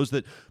centrists, those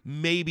that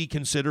may be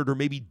considered or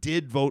maybe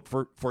did vote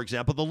for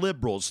example, the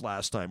Liberals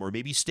last time, or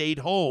maybe stayed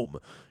home.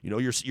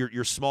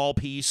 Your small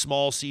p,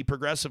 small c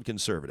progressive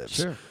conservatives.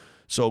 Sure.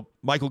 So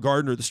Michael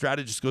Gardner, the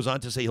strategist, goes on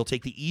to say he'll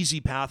take the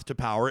easy path to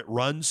power. It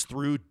runs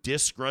through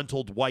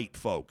disgruntled white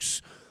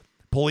folks.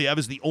 Poilievre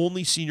is the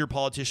only senior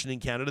politician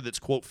in Canada that's,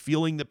 quote,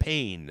 feeling the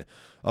pain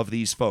of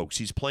these folks.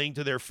 He's playing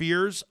to their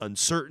fears,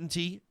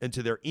 uncertainty, and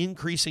to their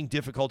increasing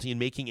difficulty in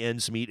making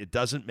ends meet. It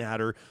doesn't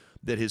matter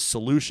that his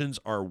solutions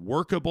aren't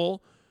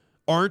workable,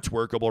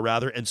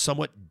 and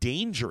somewhat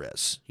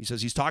dangerous. He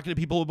says he's talking to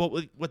people about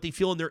what they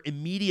feel in their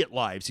immediate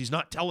lives. He's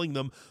not telling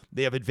them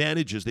they have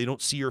advantages they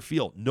don't see or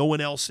feel. No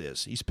one else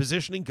is. He's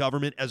positioning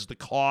government as the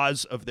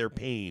cause of their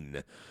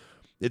pain.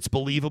 It's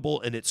believable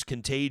and it's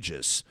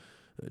contagious.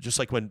 Just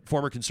like when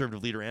former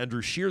Conservative leader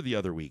Andrew Scheer the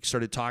other week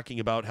started talking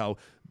about how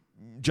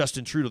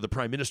Justin Trudeau, the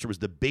Prime Minister, was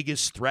the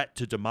biggest threat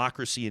to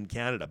democracy in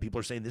Canada. People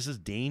are saying this is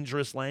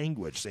dangerous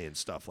language, saying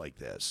stuff like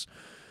this.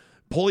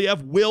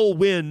 Poilievre will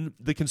win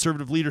the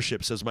Conservative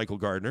leadership, says Michael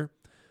Gardner.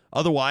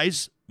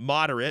 Otherwise,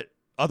 moderate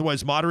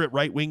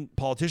right-wing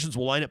politicians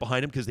will line up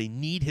behind him because they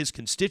need his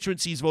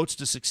constituencies' votes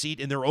to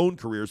succeed in their own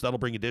careers. That'll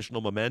bring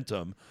additional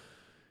momentum.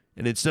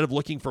 And instead of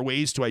looking for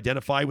ways to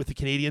identify with the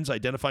Canadians,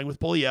 identifying with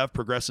Poilievre,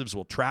 progressives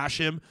will trash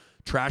him,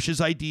 trash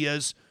his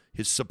ideas.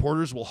 His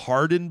supporters will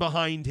harden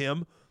behind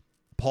him.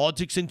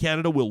 Politics in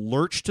Canada will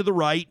lurch to the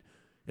right,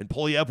 and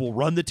Poilievre will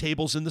run the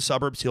tables in the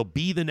suburbs. He'll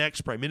be the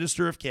next Prime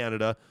Minister of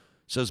Canada,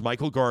 says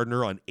Michael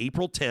Gardner on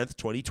April 10th,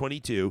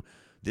 2022.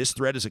 This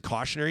thread is a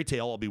cautionary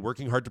tale. I'll be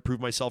working hard to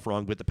prove myself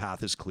wrong, but the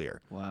path is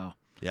clear. Wow.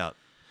 Yeah.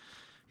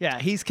 Yeah,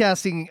 he's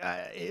casting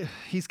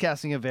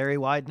a very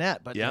wide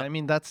net, but I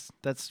mean that's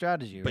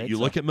strategy, right? But you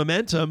look at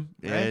momentum,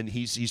 and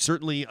he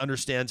certainly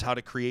understands how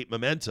to create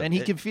momentum, and he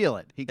can feel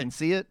it, he can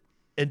see it.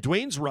 And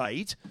Duane's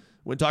right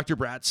when Dr.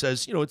 Bratt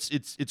says,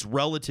 it's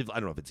relative.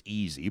 I don't know if it's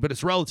easy, but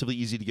it's relatively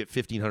easy to get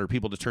 1,500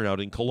 people to turn out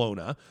in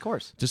Kelowna, of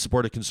course, to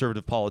support a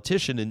conservative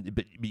politician,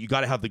 but you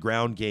got to have the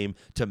ground game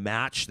to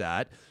match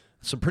that.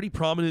 Some pretty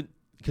prominent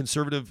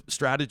conservative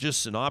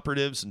strategists and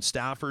operatives and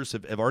staffers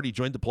have already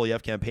joined the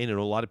Poilievre campaign. And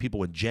a lot of people,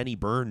 when Jenny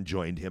Byrne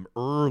joined him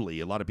early,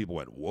 a lot of people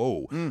went,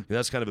 whoa,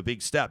 that's kind of a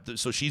big step.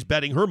 So she's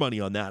betting her money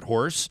on that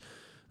horse.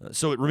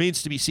 So it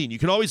remains to be seen. You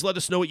can always let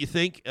us know what you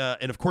think.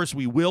 And, of course,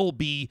 we will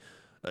be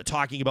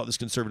talking about this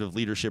conservative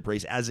leadership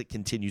race as it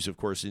continues, of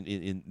course,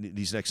 in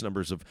these next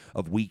numbers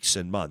of weeks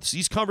and months.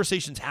 These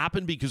conversations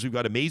happen because we've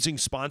got amazing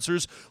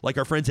sponsors like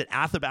our friends at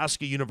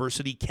Athabasca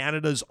University,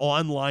 Canada's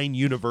online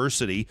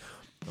university.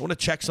 I want to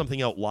check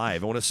something out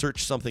live. I want to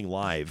search something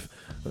live.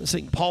 I'm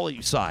saying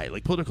poli-sci,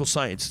 like political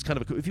science. It's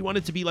kind of if you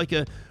wanted to be like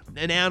an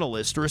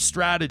analyst or a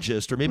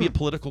strategist or maybe a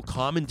political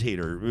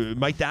commentator,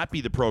 might that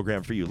be the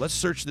program for you? Let's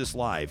search this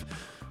live.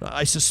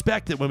 I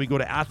suspect that when we go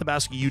to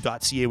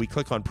athabascau.ca, we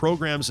click on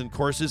programs and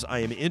courses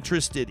I am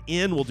interested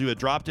in. We'll do a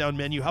drop-down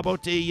menu. How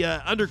about a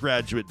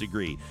undergraduate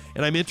degree?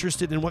 And I'm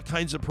interested in what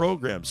kinds of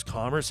programs?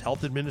 Commerce,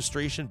 health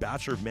administration,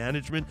 Bachelor of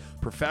Management,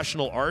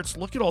 professional arts.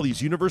 Look at all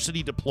these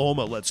university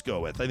diploma let's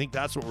go with. I think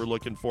that's what we're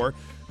looking for.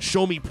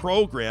 Show me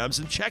programs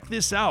and check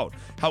this out,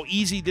 how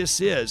easy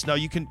this is. Now,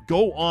 you can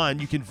go on,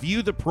 you can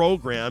view the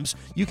programs,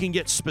 you can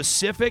get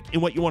specific in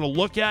what you want to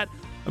look at.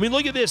 I mean,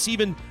 look at this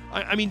even,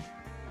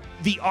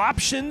 the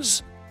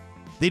options,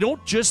 they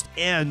don't just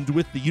end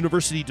with the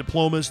university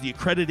diplomas, the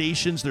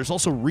accreditations. There's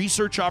also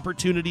research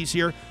opportunities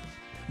here.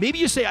 Maybe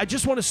you say, I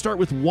just want to start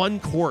with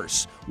one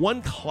course,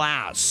 one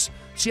class.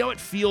 See how it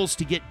feels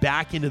to get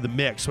back into the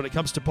mix when it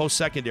comes to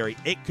post-secondary.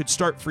 It could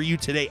start for you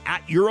today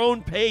at your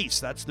own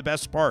pace. That's the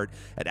best part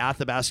at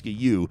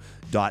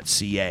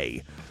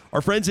athabascau.ca.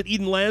 Our friends at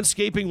Eden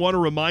Landscaping want to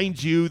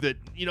remind you that,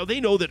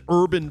 they know that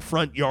urban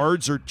front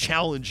yards are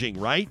challenging,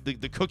 right?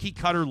 The cookie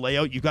cutter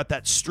layout, you've got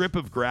that strip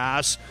of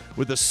grass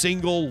with a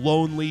single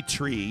lonely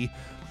tree.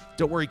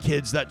 Don't worry,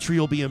 kids, that tree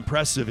will be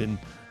impressive in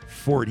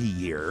 40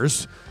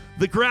 years.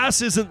 The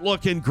grass isn't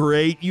looking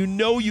great. You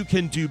know you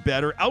can do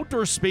better.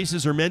 Outdoor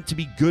spaces are meant to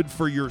be good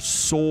for your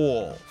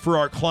soul, for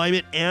our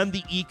climate and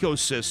the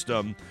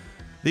ecosystem.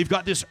 They've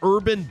got this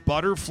urban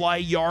butterfly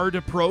yard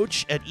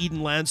approach at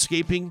Eden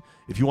Landscaping.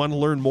 If you want to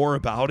learn more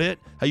about it,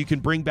 how you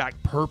can bring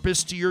back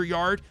purpose to your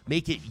yard,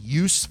 make it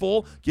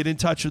useful, get in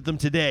touch with them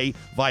today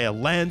via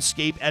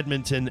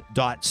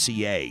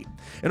landscapeedmonton.ca.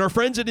 And our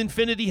friends at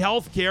Infinity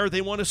Healthcare,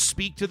 they want to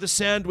speak to the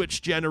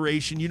sandwich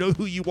generation. You know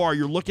who you are.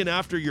 You're looking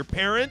after your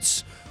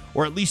parents,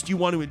 or at least you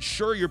want to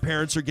ensure your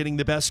parents are getting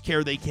the best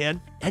care they can.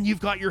 And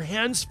you've got your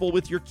hands full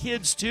with your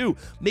kids, too.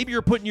 Maybe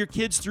you're putting your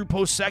kids through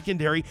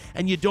post-secondary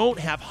and you don't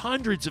have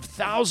hundreds of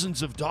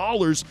thousands of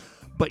dollars,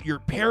 but your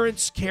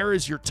parents' care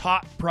is your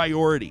top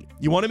priority.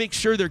 You want to make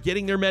sure they're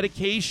getting their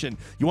medication.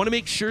 You want to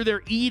make sure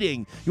they're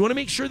eating. You want to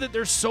make sure that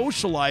they're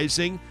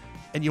socializing.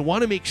 And you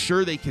want to make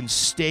sure they can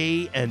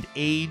stay and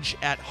age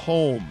at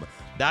home.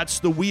 That's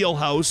the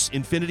wheelhouse,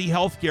 Infinity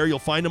Healthcare. You'll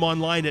find them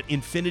online at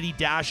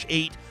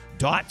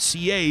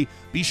infinity-8.ca.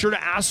 Be sure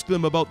to ask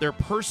them about their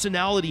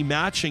personality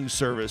matching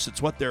service.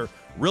 It's what they're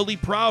really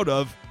proud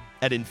of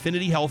at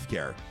Infinity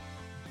Healthcare.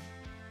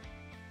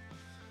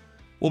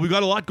 Well, we've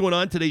got a lot going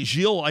on today.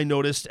 Gilles, I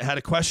noticed, had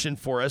a question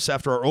for us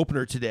after our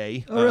opener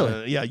today. Oh,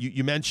 really? Yeah,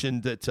 you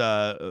mentioned that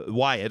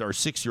Wyatt, our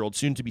 6-year-old,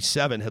 soon to be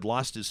 7, had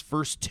lost his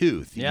first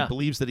tooth. He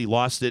believes that he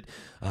lost it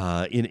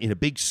in a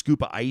big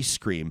scoop of ice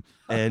cream.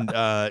 And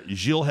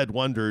Gilles had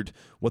wondered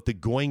what the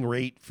going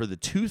rate for the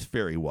tooth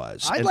fairy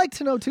was. I'd like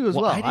to know, too, as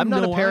well. I'm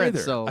not a parent,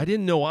 so... I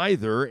didn't know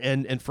either.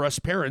 And for us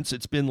parents,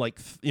 it's been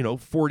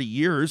 40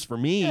 years for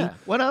me. Yeah.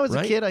 When I was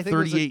a kid, I think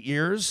 38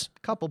 years.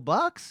 Couple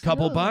bucks?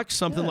 Bucks,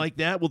 something like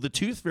that. Well, the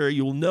tooth fairy,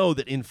 you'll know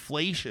that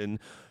inflation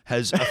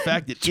has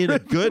affected, in a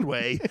good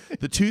way,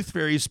 the tooth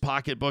fairy's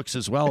pocketbooks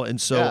as well. And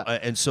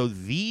so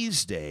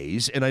these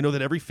days, and I know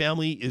that every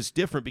family is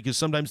different because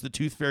sometimes the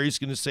tooth fairy is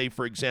going to say,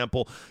 for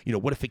example,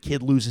 what if a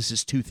kid loses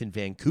his tooth in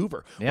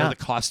Vancouver where the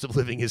cost of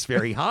living is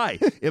very high?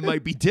 It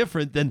might be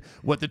different than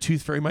what the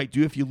tooth fairy might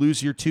do if you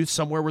lose your tooth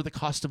somewhere where the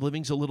cost of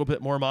living is a little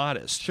bit more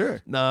modest.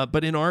 Sure.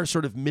 But in our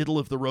sort of middle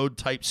of the road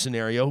type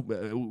scenario,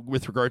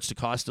 with regards to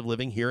cost of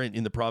living here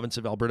in the province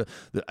of Alberta,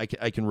 I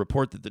can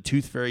report that the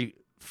tooth fairy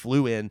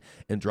flew in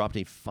and dropped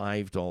a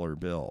 $5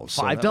 bill.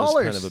 So $5? That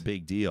was kind of a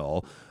big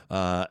deal.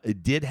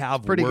 It did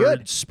have word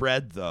good.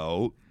 spread,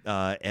 though,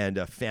 and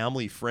a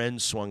family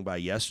friend swung by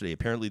yesterday.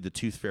 Apparently, the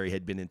tooth fairy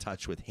had been in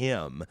touch with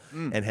him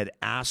and had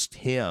asked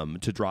him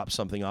to drop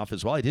something off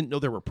as well. I didn't know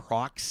there were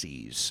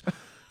proxies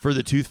for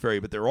the tooth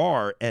fairy, but there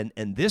are. And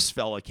this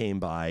fella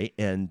came by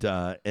and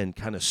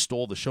kind of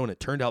stole the show. And it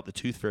turned out the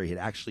tooth fairy had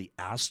actually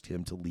asked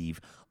him to leave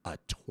a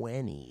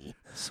 20.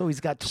 So he's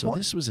got So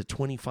this was a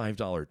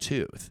 $25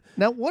 tooth.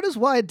 Now, what does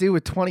Wyatt do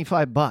with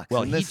 $25?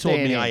 Well, in he this told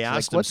day and me, I age?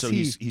 asked him, so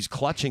he's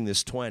clutching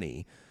this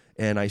 20.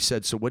 And I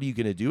said, so what are you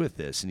going to do with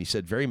this? And he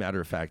said, very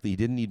matter-of-factly, he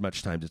didn't need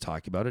much time to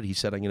talk about it. He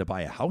said, I'm going to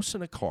buy a house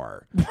and a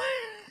car.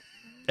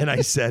 And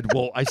I said,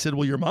 well,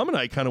 your mom and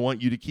I kind of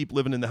want you to keep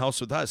living in the house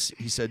with us.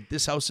 He said,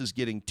 this house is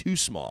getting too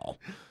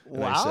small.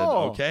 And I said,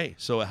 okay,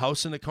 so a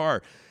house and a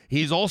car.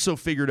 He's also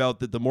figured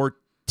out that the more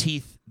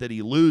teeth that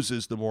he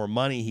loses, the more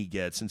money he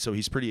gets. And so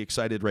he's pretty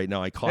excited right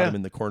now. I caught him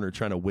in the corner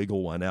trying to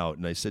wiggle one out.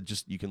 And I said,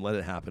 just, you can let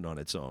it happen on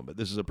its own. But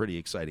this is a pretty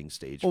exciting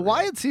stage. Well,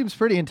 Wyatt seems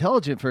pretty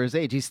intelligent for his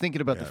age. He's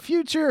thinking about the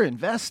future,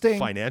 investing.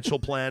 Financial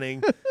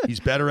planning. He's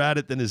better at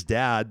it than his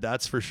dad,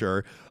 that's for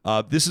sure.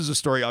 This is a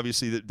story,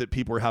 obviously, that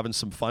people were having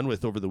some fun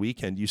with over the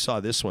weekend. You saw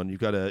this one. You've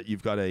got an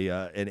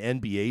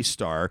NBA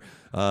star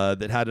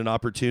that had an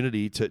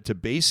opportunity to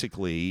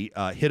basically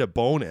hit a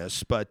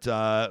bonus, but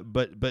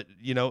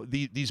you know,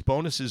 these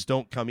bonuses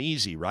don't come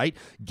easy, right?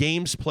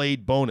 Games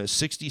played bonus,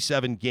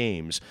 67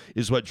 games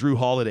is what Drew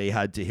Holiday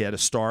had to hit, a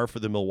star for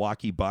the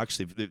Milwaukee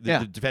Bucks.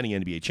 They're defending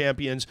NBA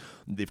champions.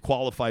 They've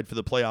qualified for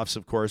the playoffs,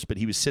 of course, but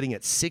he was sitting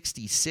at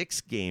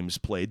 66 games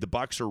played. The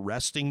Bucks are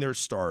resting their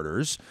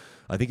starters.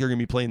 I think they're going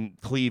to be playing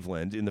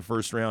Cleveland in the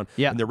first round.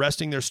 And they're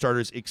resting their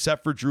starters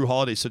except for Drew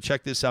Holiday. So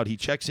check this out. He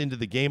checks into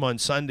the game on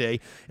Sunday,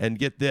 and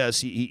get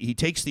this. He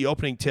takes the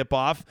opening tip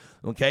off.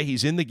 Okay,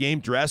 he's in the game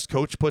dressed.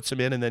 Coach puts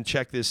him in, and then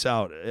check this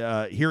out.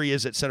 Here he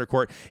is at center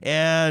court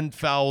and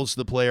fouls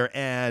the player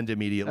and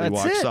immediately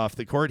walks off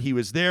the court. He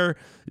was there,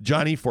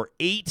 Johnny, for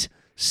 8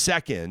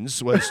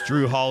 seconds was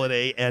Drew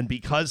Holiday, and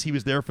because he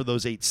was there for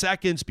those 8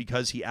 seconds,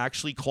 because he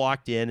actually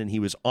clocked in and he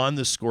was on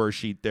the score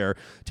sheet there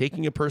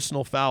taking a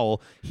personal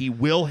foul, he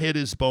will hit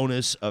his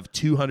bonus of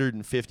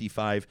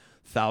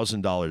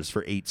 $255,000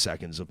 for 8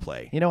 seconds of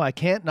play. You know, I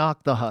can't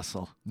knock the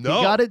hustle. No.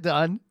 He got it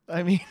done.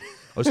 I mean,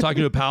 I was talking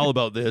to a pal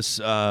about this,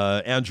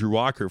 Andrew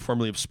Walker,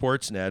 formerly of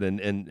Sportsnet,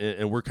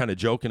 and we're kind of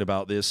joking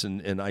about this.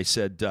 And I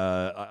said,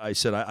 I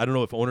don't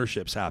know if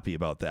ownership's happy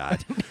about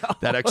that,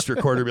 that extra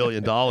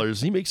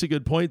 $250,000. He makes a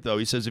good point, though.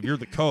 He says, if you're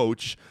the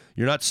coach,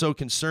 you're not so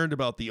concerned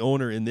about the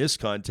owner in this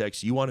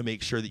context. You want to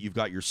make sure that you've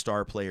got your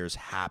star players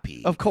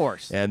happy. Of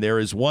course. And there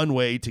is one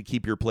way to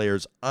keep your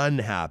players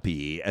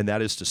unhappy, and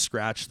that is to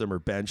scratch them or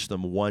bench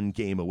them one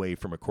game away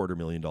from a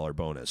 $250,000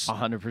 bonus.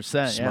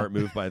 100%. Smart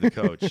move by the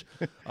coach.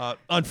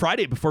 On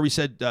Friday, before we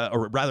said,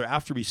 or rather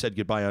after we said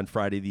goodbye on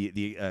Friday,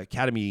 the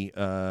Academy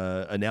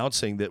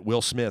announcing that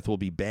Will Smith will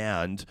be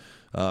banned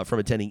from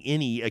attending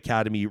any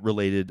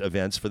Academy-related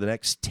events for the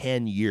next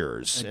 10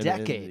 years. A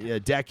decade. A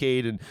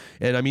decade.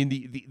 And I mean,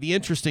 the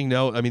interesting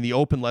note, I mean, the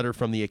open letter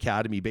from the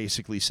Academy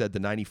basically said the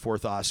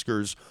 94th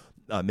Oscars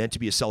meant to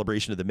be a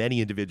celebration of the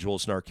many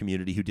individuals in our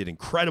community who did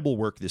incredible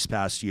work this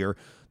past year.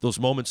 Those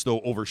moments,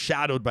 though,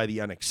 overshadowed by the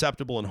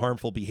unacceptable and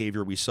harmful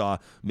behavior we saw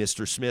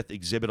Mr. Smith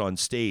exhibit on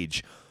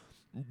stage.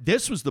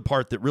 This was the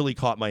part that really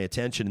caught my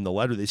attention in the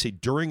letter. They say,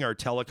 during our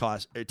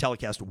telecast,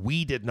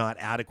 we did not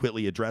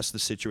adequately address the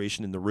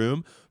situation in the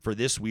room. For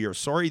this, we are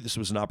sorry. This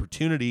was an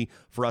opportunity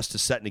for us to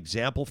set an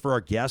example for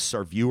our guests,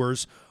 our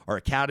viewers, our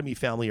Academy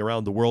family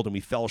around the world, and we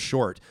fell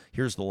short.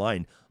 Here's the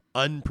line: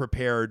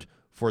 unprepared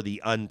for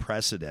the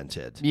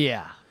unprecedented.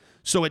 Yeah.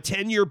 So a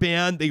 10-year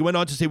ban. They went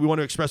on to say, we want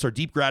to express our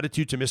deep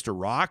gratitude to Mr.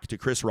 Rock, to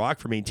Chris Rock,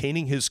 for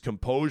maintaining his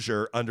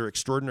composure under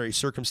extraordinary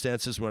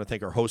circumstances. We want to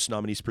thank our hosts,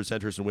 nominees,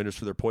 presenters, and winners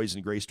for their poise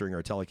and grace during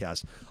our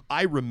telecast.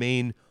 I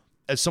remain,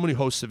 as someone who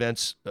hosts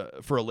events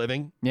for a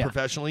living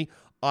professionally,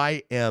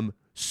 I am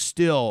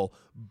still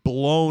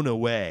blown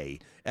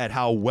away at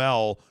how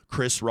well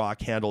Chris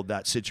Rock handled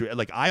that situation.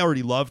 Like, I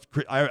already loved,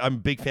 I'm a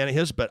big fan of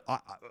his, but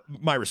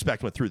my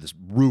respect went through this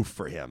roof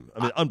for him.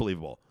 I mean,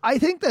 unbelievable. I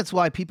think that's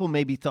why people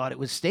maybe thought it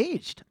was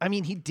staged. I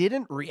mean, he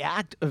didn't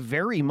react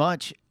very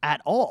much at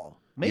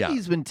all. Maybe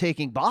he's been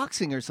taking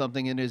boxing or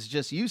something and is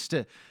just used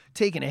to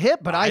taking a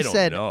hit. But I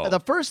said,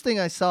 the first thing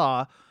I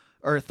saw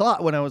or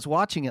thought when I was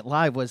watching it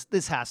live was,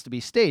 this has to be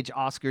staged.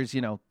 Oscars,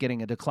 you know,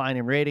 getting a decline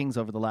in ratings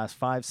over the last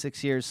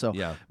 5-6 years. So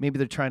maybe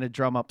they're trying to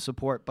drum up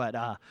support.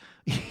 But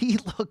he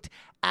looked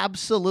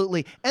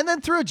absolutely, and then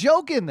threw a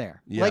joke in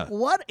there. Like,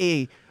 what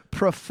a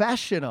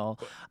professional.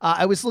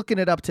 I was looking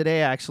it up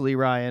today, actually,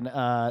 Ryan.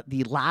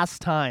 The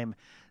last time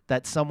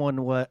that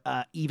someone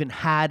even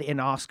had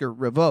an Oscar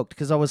revoked,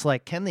 because I was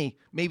like, can they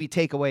maybe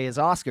take away his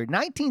Oscar?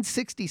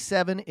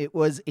 1967, it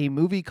was a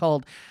movie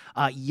called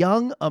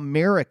Young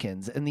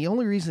Americans, and the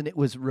only reason it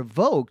was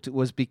revoked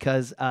was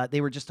because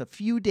they were just a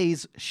few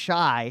days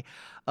shy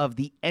of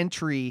the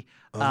entry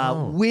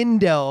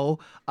window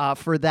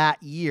for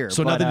that year.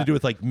 So nothing to do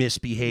with like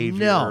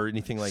misbehavior or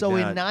anything like that. So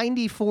in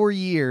 94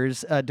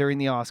 years during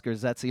the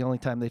Oscars, that's the only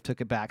time they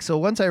took it back. So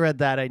once I read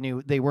that, I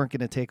knew they weren't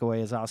going to take away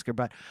his Oscar.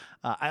 But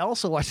I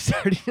also watched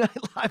Saturday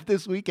Night Live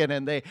this weekend,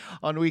 and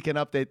on Weekend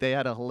Update, they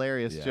had a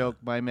hilarious joke.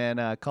 My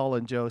man,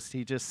 Colin Jost,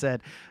 he just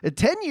said,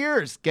 10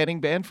 years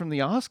getting banned from the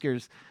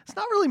Oscars, it's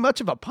not really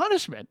much of a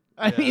punishment.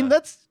 I mean,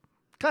 that's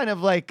kind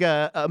of like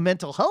a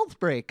mental health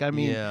break. I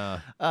mean,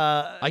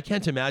 I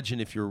can't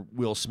imagine, if you're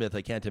Will Smith,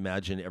 I can't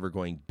imagine ever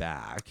going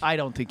back. I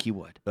don't think he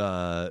would.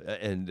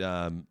 And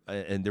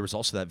there was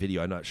also that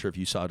video, I'm not sure if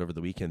you saw it over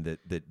the weekend,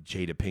 that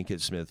Jada Pinkett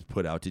Smith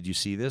put out. Did you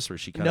see this? Where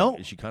she kind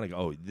of go,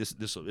 oh, this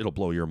it'll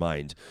blow your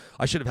mind.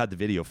 I should have had the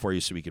video for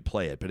you so we could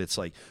play it, but it's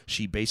like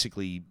she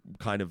basically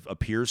kind of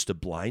appears to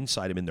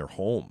blindside him in their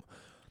home.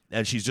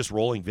 And she's just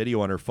rolling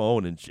video on her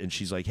phone, and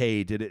she's like,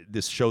 hey,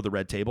 this show the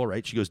red table,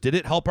 right? She goes, did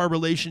it help our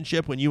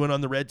relationship when you went on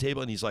the red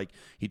table? And he's like,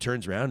 he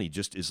turns around, he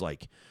just is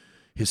like,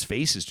 his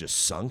face is just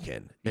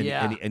sunken.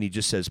 And he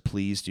just says,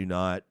 please do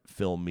not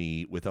film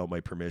me without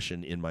my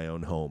permission in my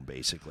own home,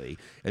 basically.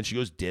 And she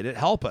goes, did it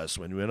help us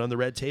when we went on the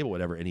red table,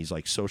 whatever? And he's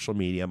like, social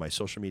media, my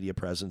social media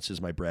presence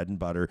is my bread and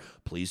butter.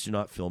 Please do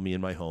not film me in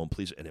my home,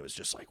 please. And it was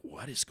just like,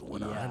 what is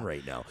going on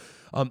right now?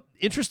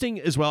 Interesting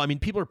as well. I mean,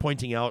 people are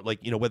pointing out, like,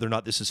 whether or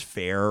not this is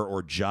fair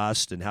or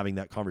just, and having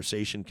that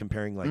conversation,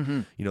 comparing, like,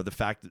 the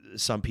fact that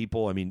some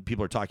people, I mean,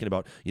 people are talking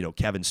about,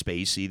 Kevin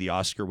Spacey, the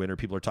Oscar winner.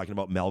 People are talking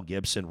about Mel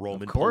Gibson,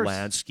 Roman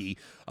Polanski,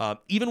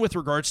 even with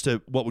regards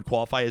to what would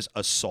qualify as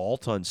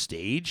assault on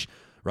stage.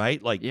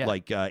 Right? Like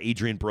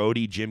Adrian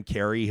Brody, Jim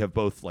Carrey have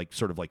both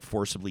sort of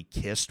forcibly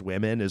kissed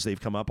women as they've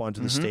come up onto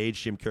the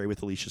stage. Jim Carrey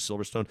with Alicia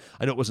Silverstone.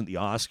 I know it wasn't the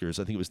Oscars.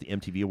 I think it was the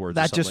MTV Awards.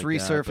 That just like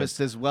resurfaced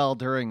as well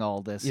during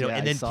all this.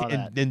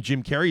 And then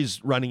Jim Carrey's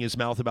running his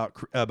mouth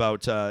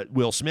about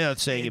Will Smith,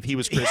 saying if he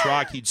was Chris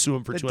Rock, he'd sue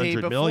him for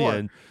 $200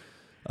 million.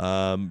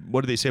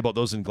 What do they say about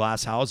those in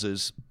glass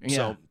houses? Yeah.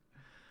 So,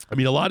 I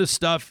mean, a lot of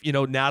stuff.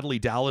 Natalie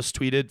Dallas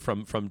tweeted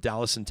from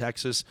Dallas in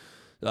Texas.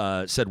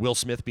 Said Will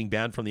Smith being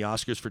banned from the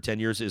Oscars for 10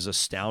 years is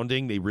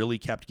astounding. They really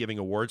kept giving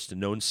awards to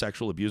known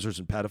sexual abusers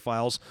and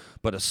pedophiles,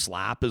 but a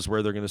slap is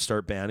where they're going to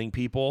start banning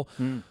people.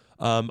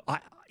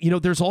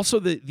 There's also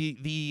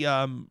the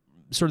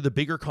sort of the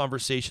bigger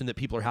conversation that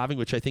people are having,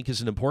 which I think is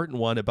an important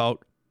one,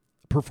 about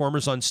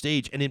performers on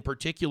stage, and in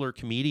particular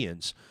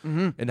comedians,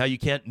 and how you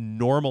can't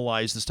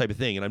normalize this type of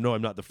thing. And I know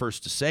I'm not the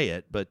first to say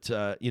it, but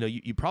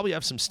you probably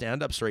have some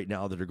stand-ups right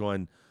now that are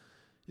going,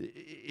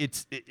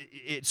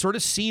 it sort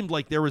of seemed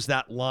like there was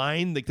that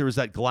line, like there was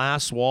that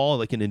glass wall,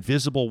 like an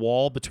invisible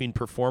wall between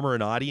performer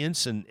and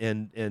audience.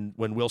 And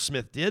when Will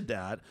Smith did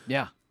that,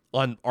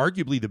 on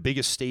arguably the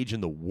biggest stage in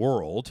the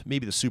world,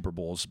 maybe the Super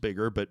Bowl is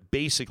bigger, but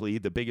basically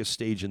the biggest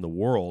stage in the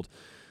world,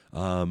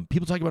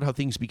 people talk about how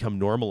things become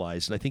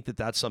normalized. And I think that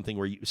that's something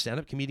where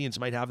stand-up comedians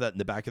might have that in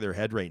the back of their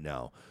head right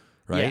now.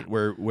 Right,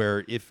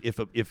 where if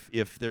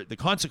the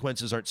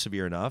consequences aren't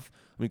severe enough,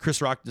 I mean,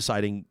 Chris Rock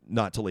deciding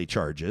not to lay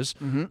charges,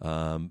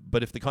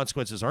 but if the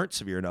consequences aren't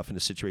severe enough in a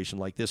situation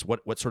like this,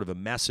 what sort of a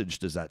message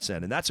does that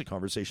send? And that's a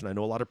conversation I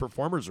know a lot of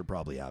performers are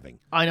probably having.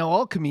 I know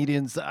all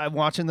comedians. I'm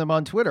watching them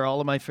on Twitter. All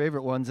of my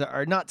favorite ones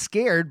are not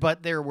scared,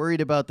 but they're worried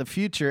about the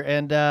future.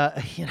 And I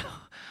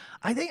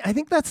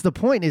think that's the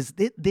point. Is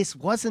this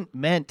wasn't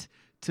meant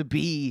to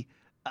be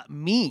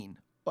mean.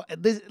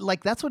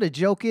 That's what a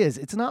joke is.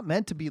 It's not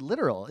meant to be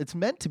literal. It's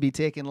meant to be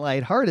taken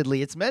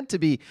lightheartedly. It's meant to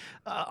be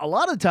a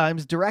lot of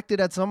times directed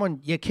at someone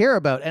you care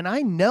about. And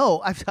I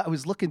know I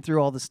was looking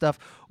through all the stuff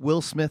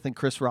Will Smith and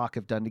Chris Rock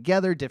have done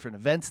together, different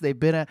events they've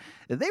been at.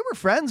 They were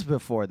friends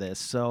before this.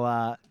 So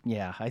I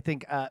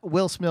think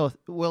Will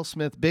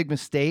Smith, big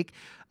mistake,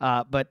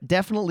 but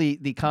definitely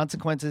the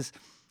consequences.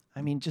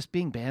 I mean, just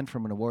being banned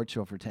from an award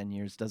show for 10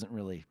 years doesn't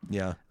really.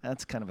 Yeah,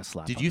 that's kind of a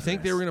slap. Did you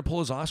think they were going to pull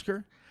his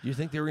Oscar? Do you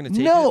think they were going to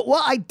take it? No,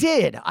 well, I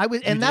did.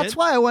 That's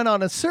why I went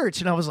on a search,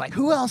 and I was like,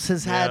 who else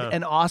has had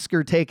an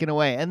Oscar taken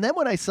away? And then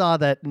when I saw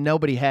that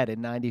nobody had in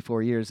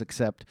 94 years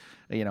except,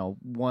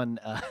 one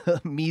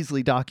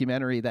measly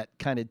documentary that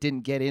kind of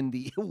didn't get in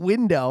the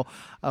window,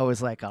 I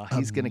was like, oh,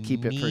 he's going to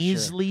keep it for sure.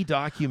 Measly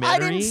documentary? I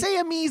didn't say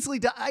a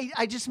measly.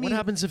 I just mean. What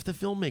happens if the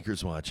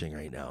filmmaker's watching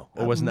right now?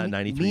 Or wasn't that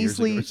 93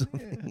 years ago?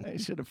 I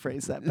should have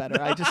phrased that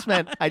better. I just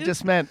meant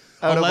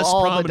out of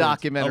all the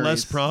documentaries. A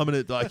less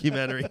prominent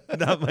documentary.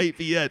 That might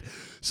be it.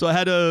 So I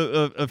had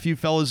a few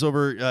fellas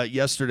over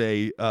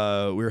yesterday.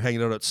 We were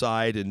hanging out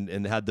outside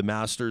and had the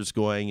Masters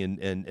going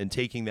and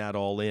taking that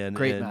all in.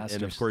 Great Masters.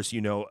 And of course,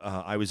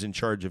 I was in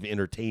charge of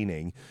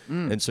entertaining.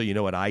 And so you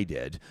know what I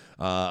did?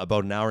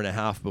 About an hour and a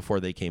half before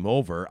they came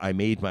over, I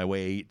made my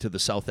way to the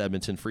South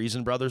Edmonton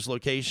Friesen Brothers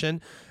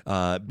location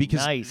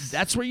because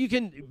that's where you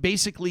can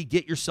basically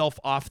get yourself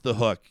off the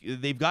hook.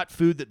 They've got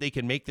food that they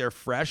can make there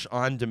fresh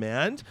on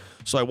demand.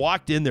 So I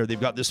walked in there. They've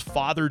got this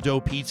father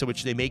dough pizza,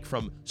 which they make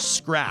from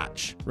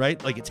scratch,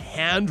 right? Like it's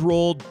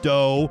hand-rolled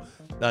dough.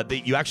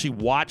 You actually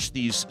watch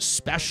these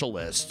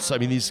specialists. I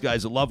mean, these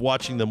guys, I love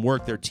watching them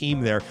work, their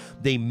team there.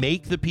 They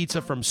make the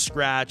pizza from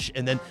scratch,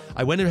 and then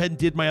I went ahead and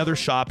did my other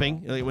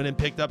shopping. I went and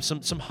picked up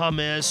some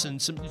hummus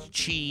and some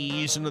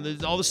cheese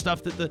and all the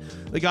stuff that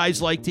the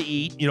guys like to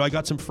eat. I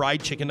got some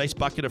fried chicken, nice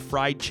bucket of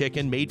fried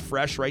chicken made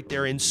fresh right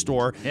there in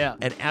store. Yeah.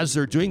 And as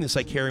they're doing this,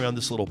 I carry on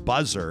this little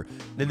buzzer,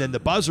 and then the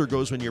buzzer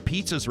goes when your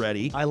pizza's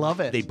ready. I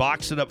love it. They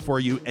box it up for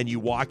you, and you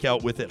walk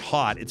out with it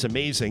hot. It's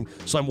amazing.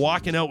 So I'm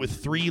walking out with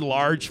 3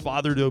 large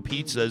father dough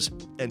pizzas,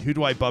 and who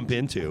do I bump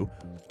into?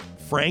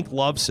 Frank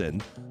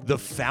Loveson, the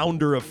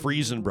founder of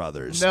Friesen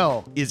Brothers,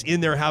 is in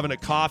there having a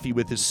coffee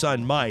with his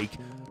son Mike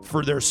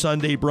for their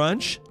Sunday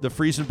brunch, the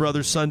Friesen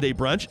Brothers Sunday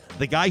brunch.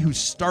 The guy who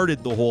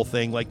started the whole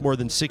thing like more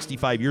than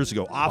 65 years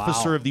ago,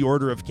 Officer of the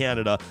Order of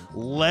Canada,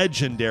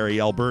 legendary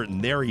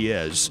Albertan. There he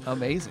is.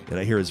 Amazing. And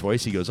I hear his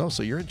voice. He goes, oh,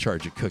 so you're in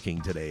charge of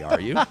cooking today, are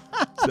you?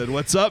 Said,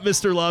 what's up,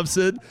 Mr.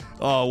 Loveson?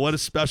 Oh, what a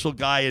special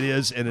guy it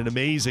is, and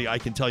I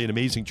can tell you, an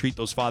amazing treat,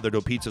 those father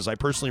dough pizzas. I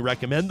personally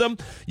recommend them.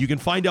 You can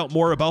find out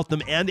more about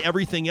them and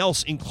everything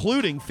else,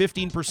 including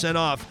 15%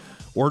 off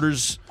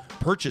orders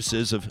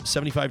purchases of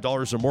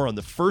 $75 or more on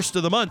the first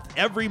of the month,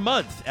 every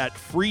month at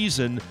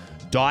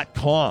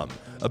Friesen.com.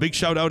 A big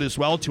shout out as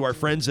well to our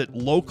friends at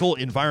Local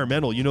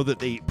Environmental. You know that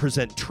they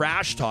present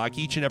Trash Talk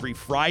each and every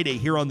Friday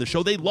here on the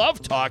show. They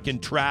love talking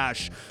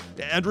trash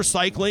and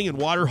recycling and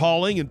water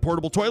hauling and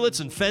portable toilets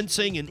and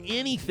fencing and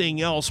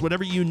anything else,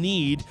 whatever you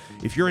need.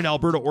 If you're in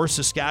Alberta or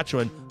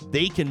Saskatchewan,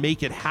 they can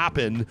make it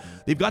happen.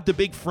 They've got the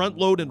big front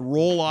load and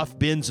roll off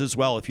bins as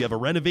well. If you have a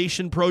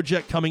renovation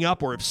project coming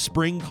up or if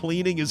spring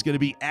cleaning is going to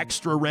be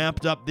extra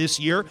ramped up this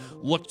year,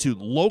 look to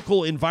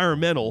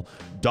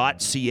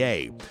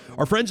localenvironmental.ca.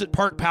 Our friends at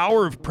Park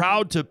Power are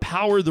proud to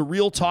power the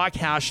Real Talk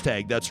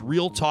hashtag. That's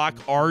Real Talk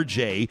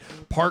RJ.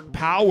 Park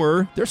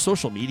Power, their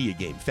social media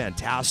game,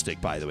 fantastic,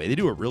 by the way. They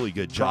do a really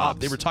good job.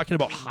 They were talking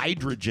about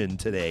hydrogen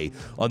today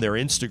on their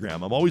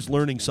Instagram. I'm always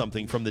learning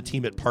something from the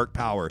team at Park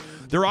Power.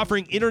 They're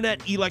offering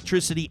internet,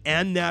 electricity,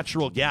 and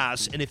natural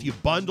gas. And if you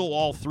bundle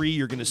all three,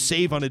 you're going to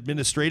save on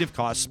administrative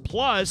costs.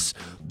 Plus,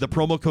 the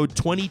promo code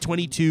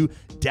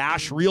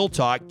 2022-Real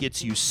Talk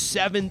gets you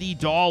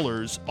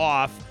 $70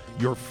 off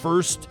your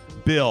first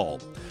bill.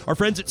 Our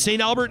friends at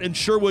St. Albert and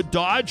Sherwood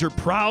Dodge are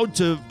proud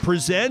to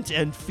present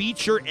and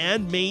feature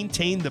and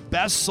maintain the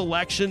best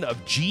selection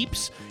of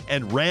Jeeps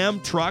and Ram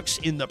trucks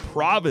in the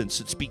province.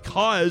 It's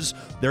because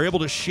they're able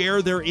to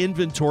share their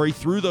inventory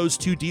through those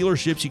two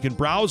dealerships. You can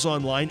browse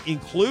online,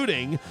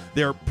 including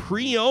their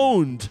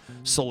pre-owned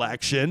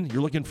selection.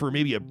 You're looking for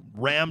maybe a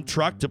Ram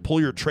truck to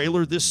pull your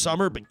trailer this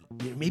summer, but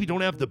you maybe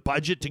don't have the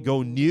budget to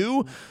go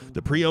new.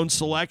 The pre-owned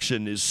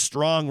selection is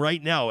strong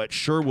right now at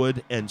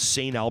Sherwood and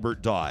St.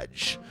 Albert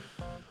Dodge.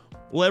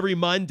 Well, every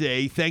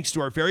Monday, thanks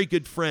to our very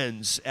good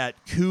friends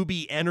at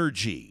Kubi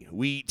Energy,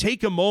 we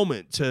take a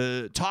moment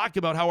to talk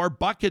about how our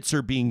buckets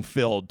are being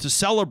filled, to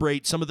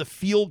celebrate some of the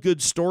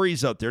feel-good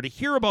stories out there, to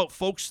hear about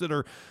folks that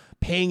are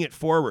paying it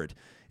forward.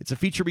 It's a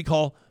feature we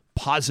call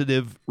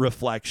Positive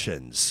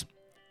Reflections.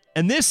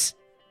 And this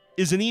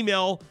is an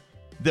email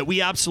that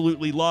we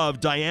absolutely love.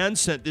 Diane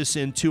sent this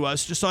in to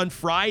us just on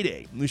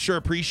Friday. We sure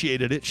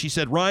appreciated it. She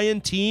said,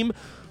 Ryan, team,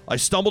 I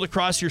stumbled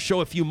across your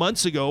show a few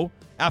months ago.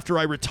 After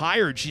I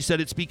retired, she said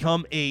it's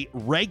become a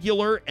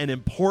regular and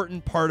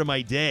important part of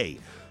my day.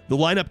 The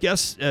lineup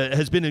guests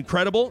has been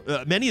incredible.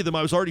 Many of them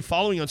I was already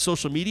following on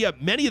social media.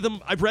 Many of them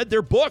I've read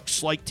their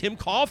books, like Tim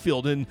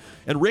Caulfield and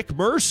Rick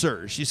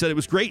Mercer. She said it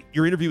was great.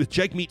 Your interview with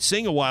Jagmeet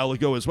Singh a while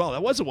ago as well.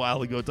 That was a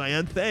while ago,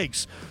 Diane.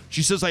 Thanks.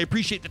 She says, I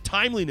appreciate the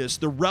timeliness,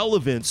 the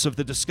relevance of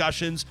the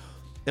discussions,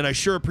 and I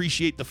sure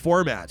appreciate the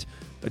format.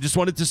 I just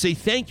wanted to say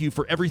thank you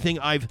for everything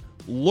I've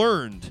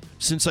learned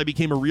since I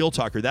became a Real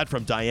Talker. That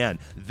from Diane.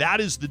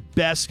 That is the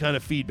best kind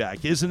of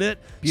feedback, isn't it?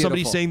 Beautiful.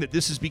 Somebody saying that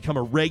this has become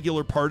a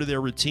regular part of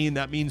their routine.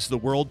 That means the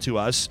world to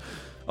us.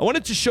 I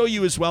wanted to show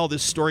you as well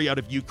this story out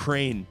of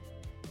Ukraine.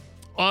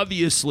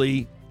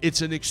 Obviously,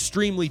 it's an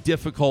extremely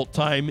difficult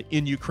time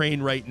in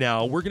Ukraine right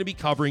now. We're going to be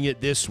covering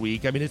it this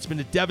week. I mean, it's been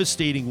a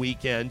devastating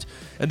weekend,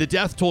 and the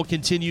death toll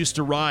continues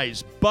to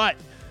rise. But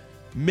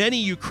many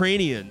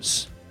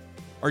Ukrainians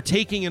are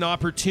taking an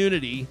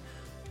opportunity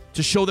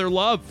to show their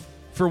love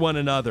for one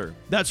another.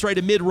 That's right,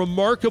 amid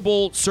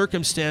remarkable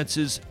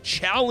circumstances,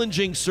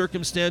 challenging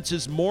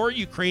circumstances, more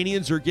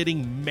Ukrainians are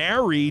getting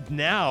married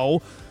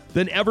now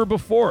than ever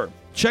before.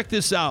 Check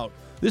this out.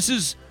 This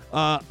is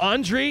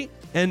Andrei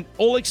and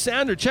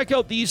Alexander. Check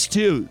out these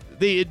two.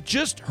 They had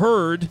just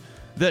heard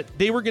that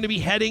they were going to be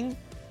heading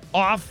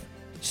off.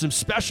 Some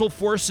special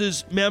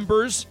forces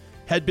members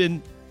had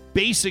been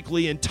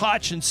basically in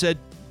touch and said,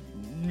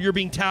 you're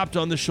being tapped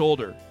on the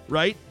shoulder,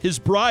 right? His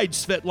bride,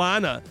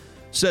 Svetlana,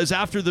 says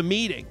after the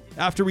meeting,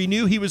 after we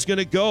knew he was going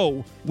to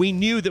go, we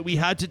knew that we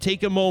had to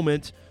take a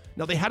moment.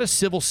 Now, they had a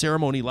civil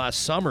ceremony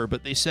last summer,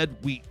 but they said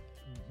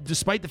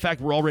despite the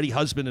fact we're already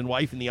husband and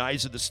wife in the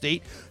eyes of the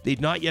state,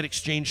 they'd not yet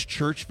exchanged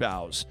church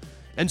vows.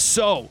 And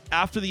so,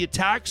 after the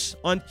attacks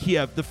on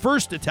Kiev, the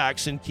first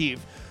attacks in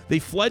Kiev, they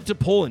fled to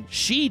Poland.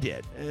 She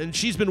did. And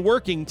she's been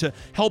working to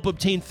help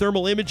obtain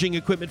thermal imaging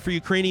equipment for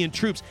Ukrainian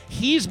troops.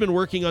 He's been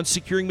working on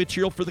securing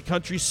material for the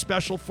country's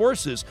special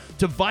forces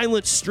to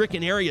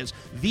violence-stricken areas.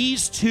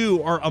 These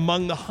two are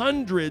among the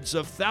hundreds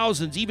of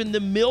thousands, even the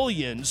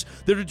millions,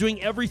 that are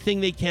doing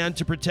everything they can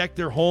to protect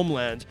their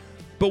homeland.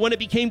 But when it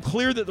became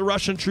clear that the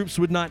Russian troops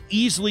would not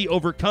easily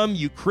overcome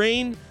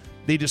Ukraine,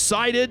 they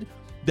decided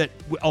that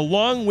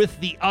along with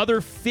the other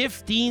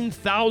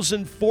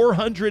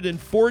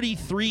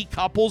 15,443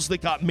 couples that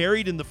got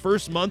married in the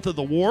first month of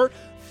the war,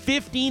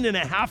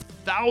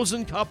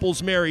 15,500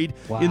 couples married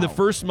in the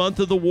first month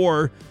of the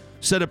war,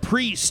 said a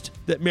priest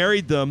that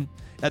married them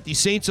at the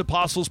Saints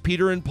Apostles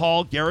Peter and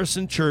Paul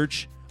Garrison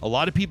Church. A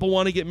lot of people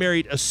want to get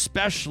married,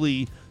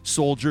 especially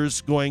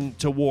soldiers going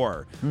to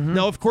war.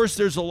 Now, of course,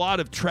 there's a lot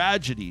of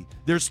tragedy.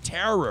 There's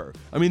terror.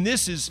 I mean,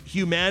 this is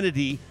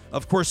humanity,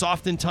 of course,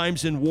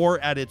 oftentimes in war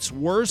at its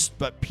worst,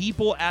 but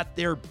people at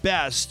their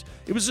best.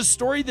 It was a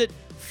story that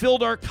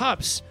filled our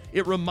cups.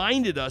 It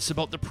reminded us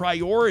about the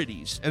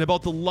priorities and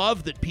about the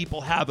love that people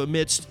have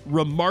amidst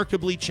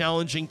remarkably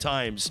challenging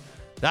times.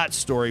 That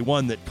story,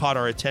 one that caught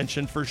our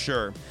attention for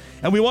sure.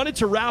 And we wanted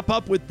to wrap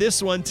up with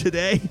this one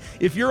today.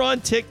 If you're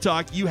on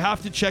TikTok, you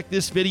have to check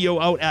this video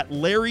out at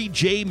Larry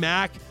J.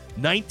 Mack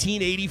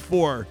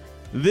 1984.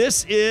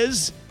 This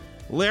is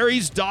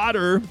Larry's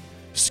daughter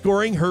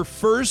scoring her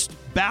first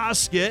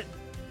basket.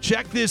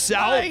 Check this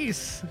out.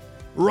 Nice.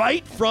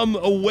 Right from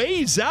a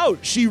ways out.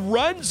 She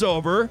runs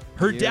over.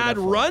 Her dad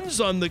runs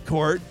on the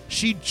court.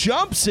 She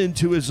jumps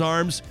into his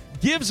arms,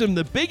 gives him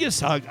the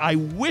biggest hug. I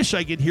wish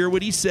I could hear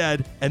what he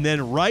said. And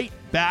then right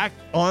back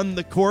on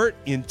the court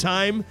in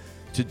time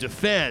to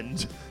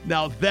defend.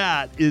 Now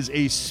that is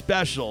a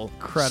special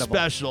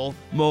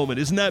moment.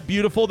 Isn't that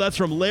beautiful? That's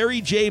from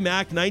Larry J.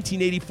 Mack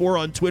 1984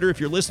 on Twitter. If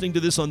you're listening to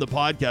this on the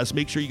podcast,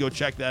 make sure you go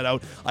check that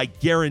out. I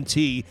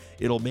guarantee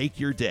it'll make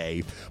your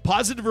day.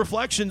 Positive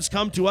reflections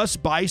come to us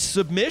by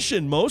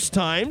submission. Most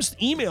times,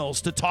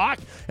 emails to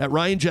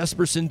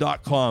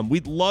talk@ryanjesperson.com.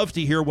 We'd love to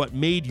hear what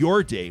made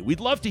your day. We'd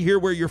love to hear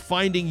where you're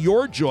finding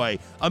your joy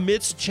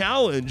amidst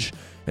challenge.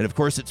 And of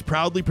course, it's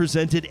proudly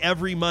presented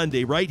every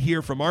Monday right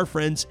here from our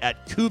friends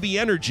at Kubi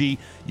Energy.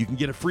 You can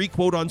get a free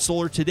quote on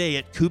solar today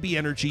at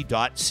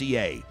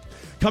kubienergy.ca.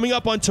 Coming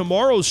up on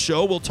tomorrow's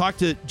show, we'll talk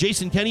to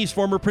Jason Kenney's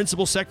former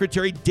principal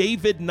secretary,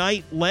 David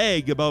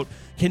Knight-Legg, about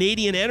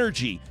Canadian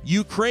energy,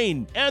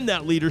 Ukraine, and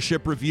that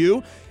leadership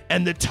review.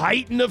 And the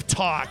Titan of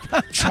talk,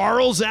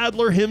 Charles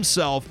Adler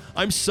himself.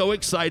 I'm so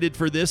excited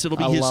for this. It'll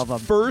be his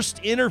first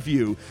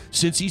interview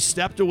since he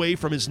stepped away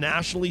from his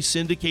nationally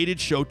syndicated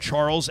show,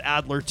 Charles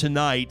Adler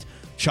Tonight.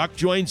 Chuck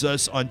joins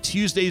us on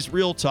Tuesday's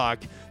Real Talk.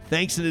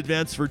 Thanks in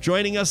advance for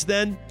joining us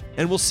then,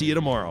 and we'll see you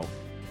tomorrow.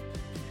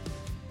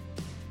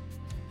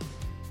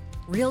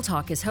 Real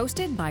Talk is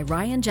hosted by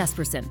Ryan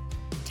Jesperson.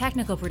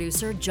 Technical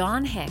producer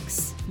John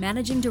Hicks.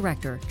 Managing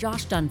Director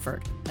Josh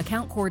Dunford.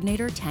 Account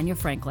Coordinator Tanya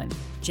Franklin.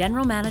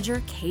 General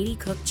Manager Katie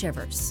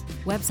Cook-Chivers.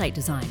 Website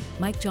design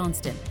Mike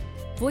Johnston.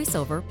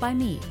 Voiceover by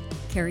me,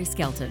 Carrie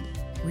Skelton.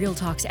 Real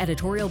Talk's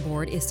editorial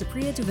board is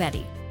Supriya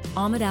Dwivedi,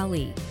 Ahmed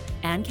Ali,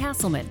 Ann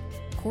Castleman,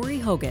 Corey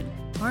Hogan,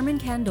 Harmon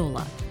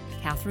Candola,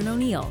 Catherine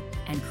O'Neill,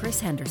 and Chris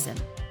Henderson.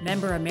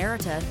 Member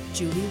Emerita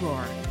Julie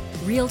Rohr.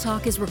 Real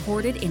Talk is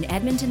recorded in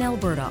Edmonton,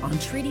 Alberta on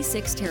Treaty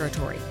 6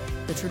 territory,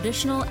 the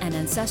traditional and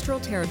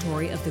ancestral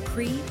territory of the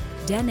Cree,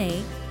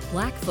 Dene,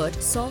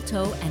 Blackfoot,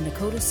 Saulteaux, and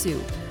Nakota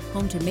Sioux,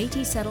 home to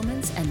Métis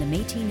settlements and the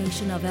Métis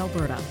Nation of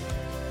Alberta.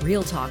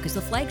 Real Talk is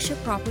the flagship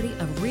property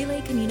of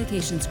Relay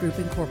Communications Group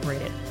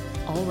Incorporated.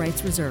 All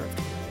rights reserved.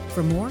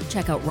 For more,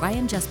 check out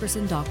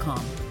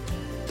ryanjesperson.com.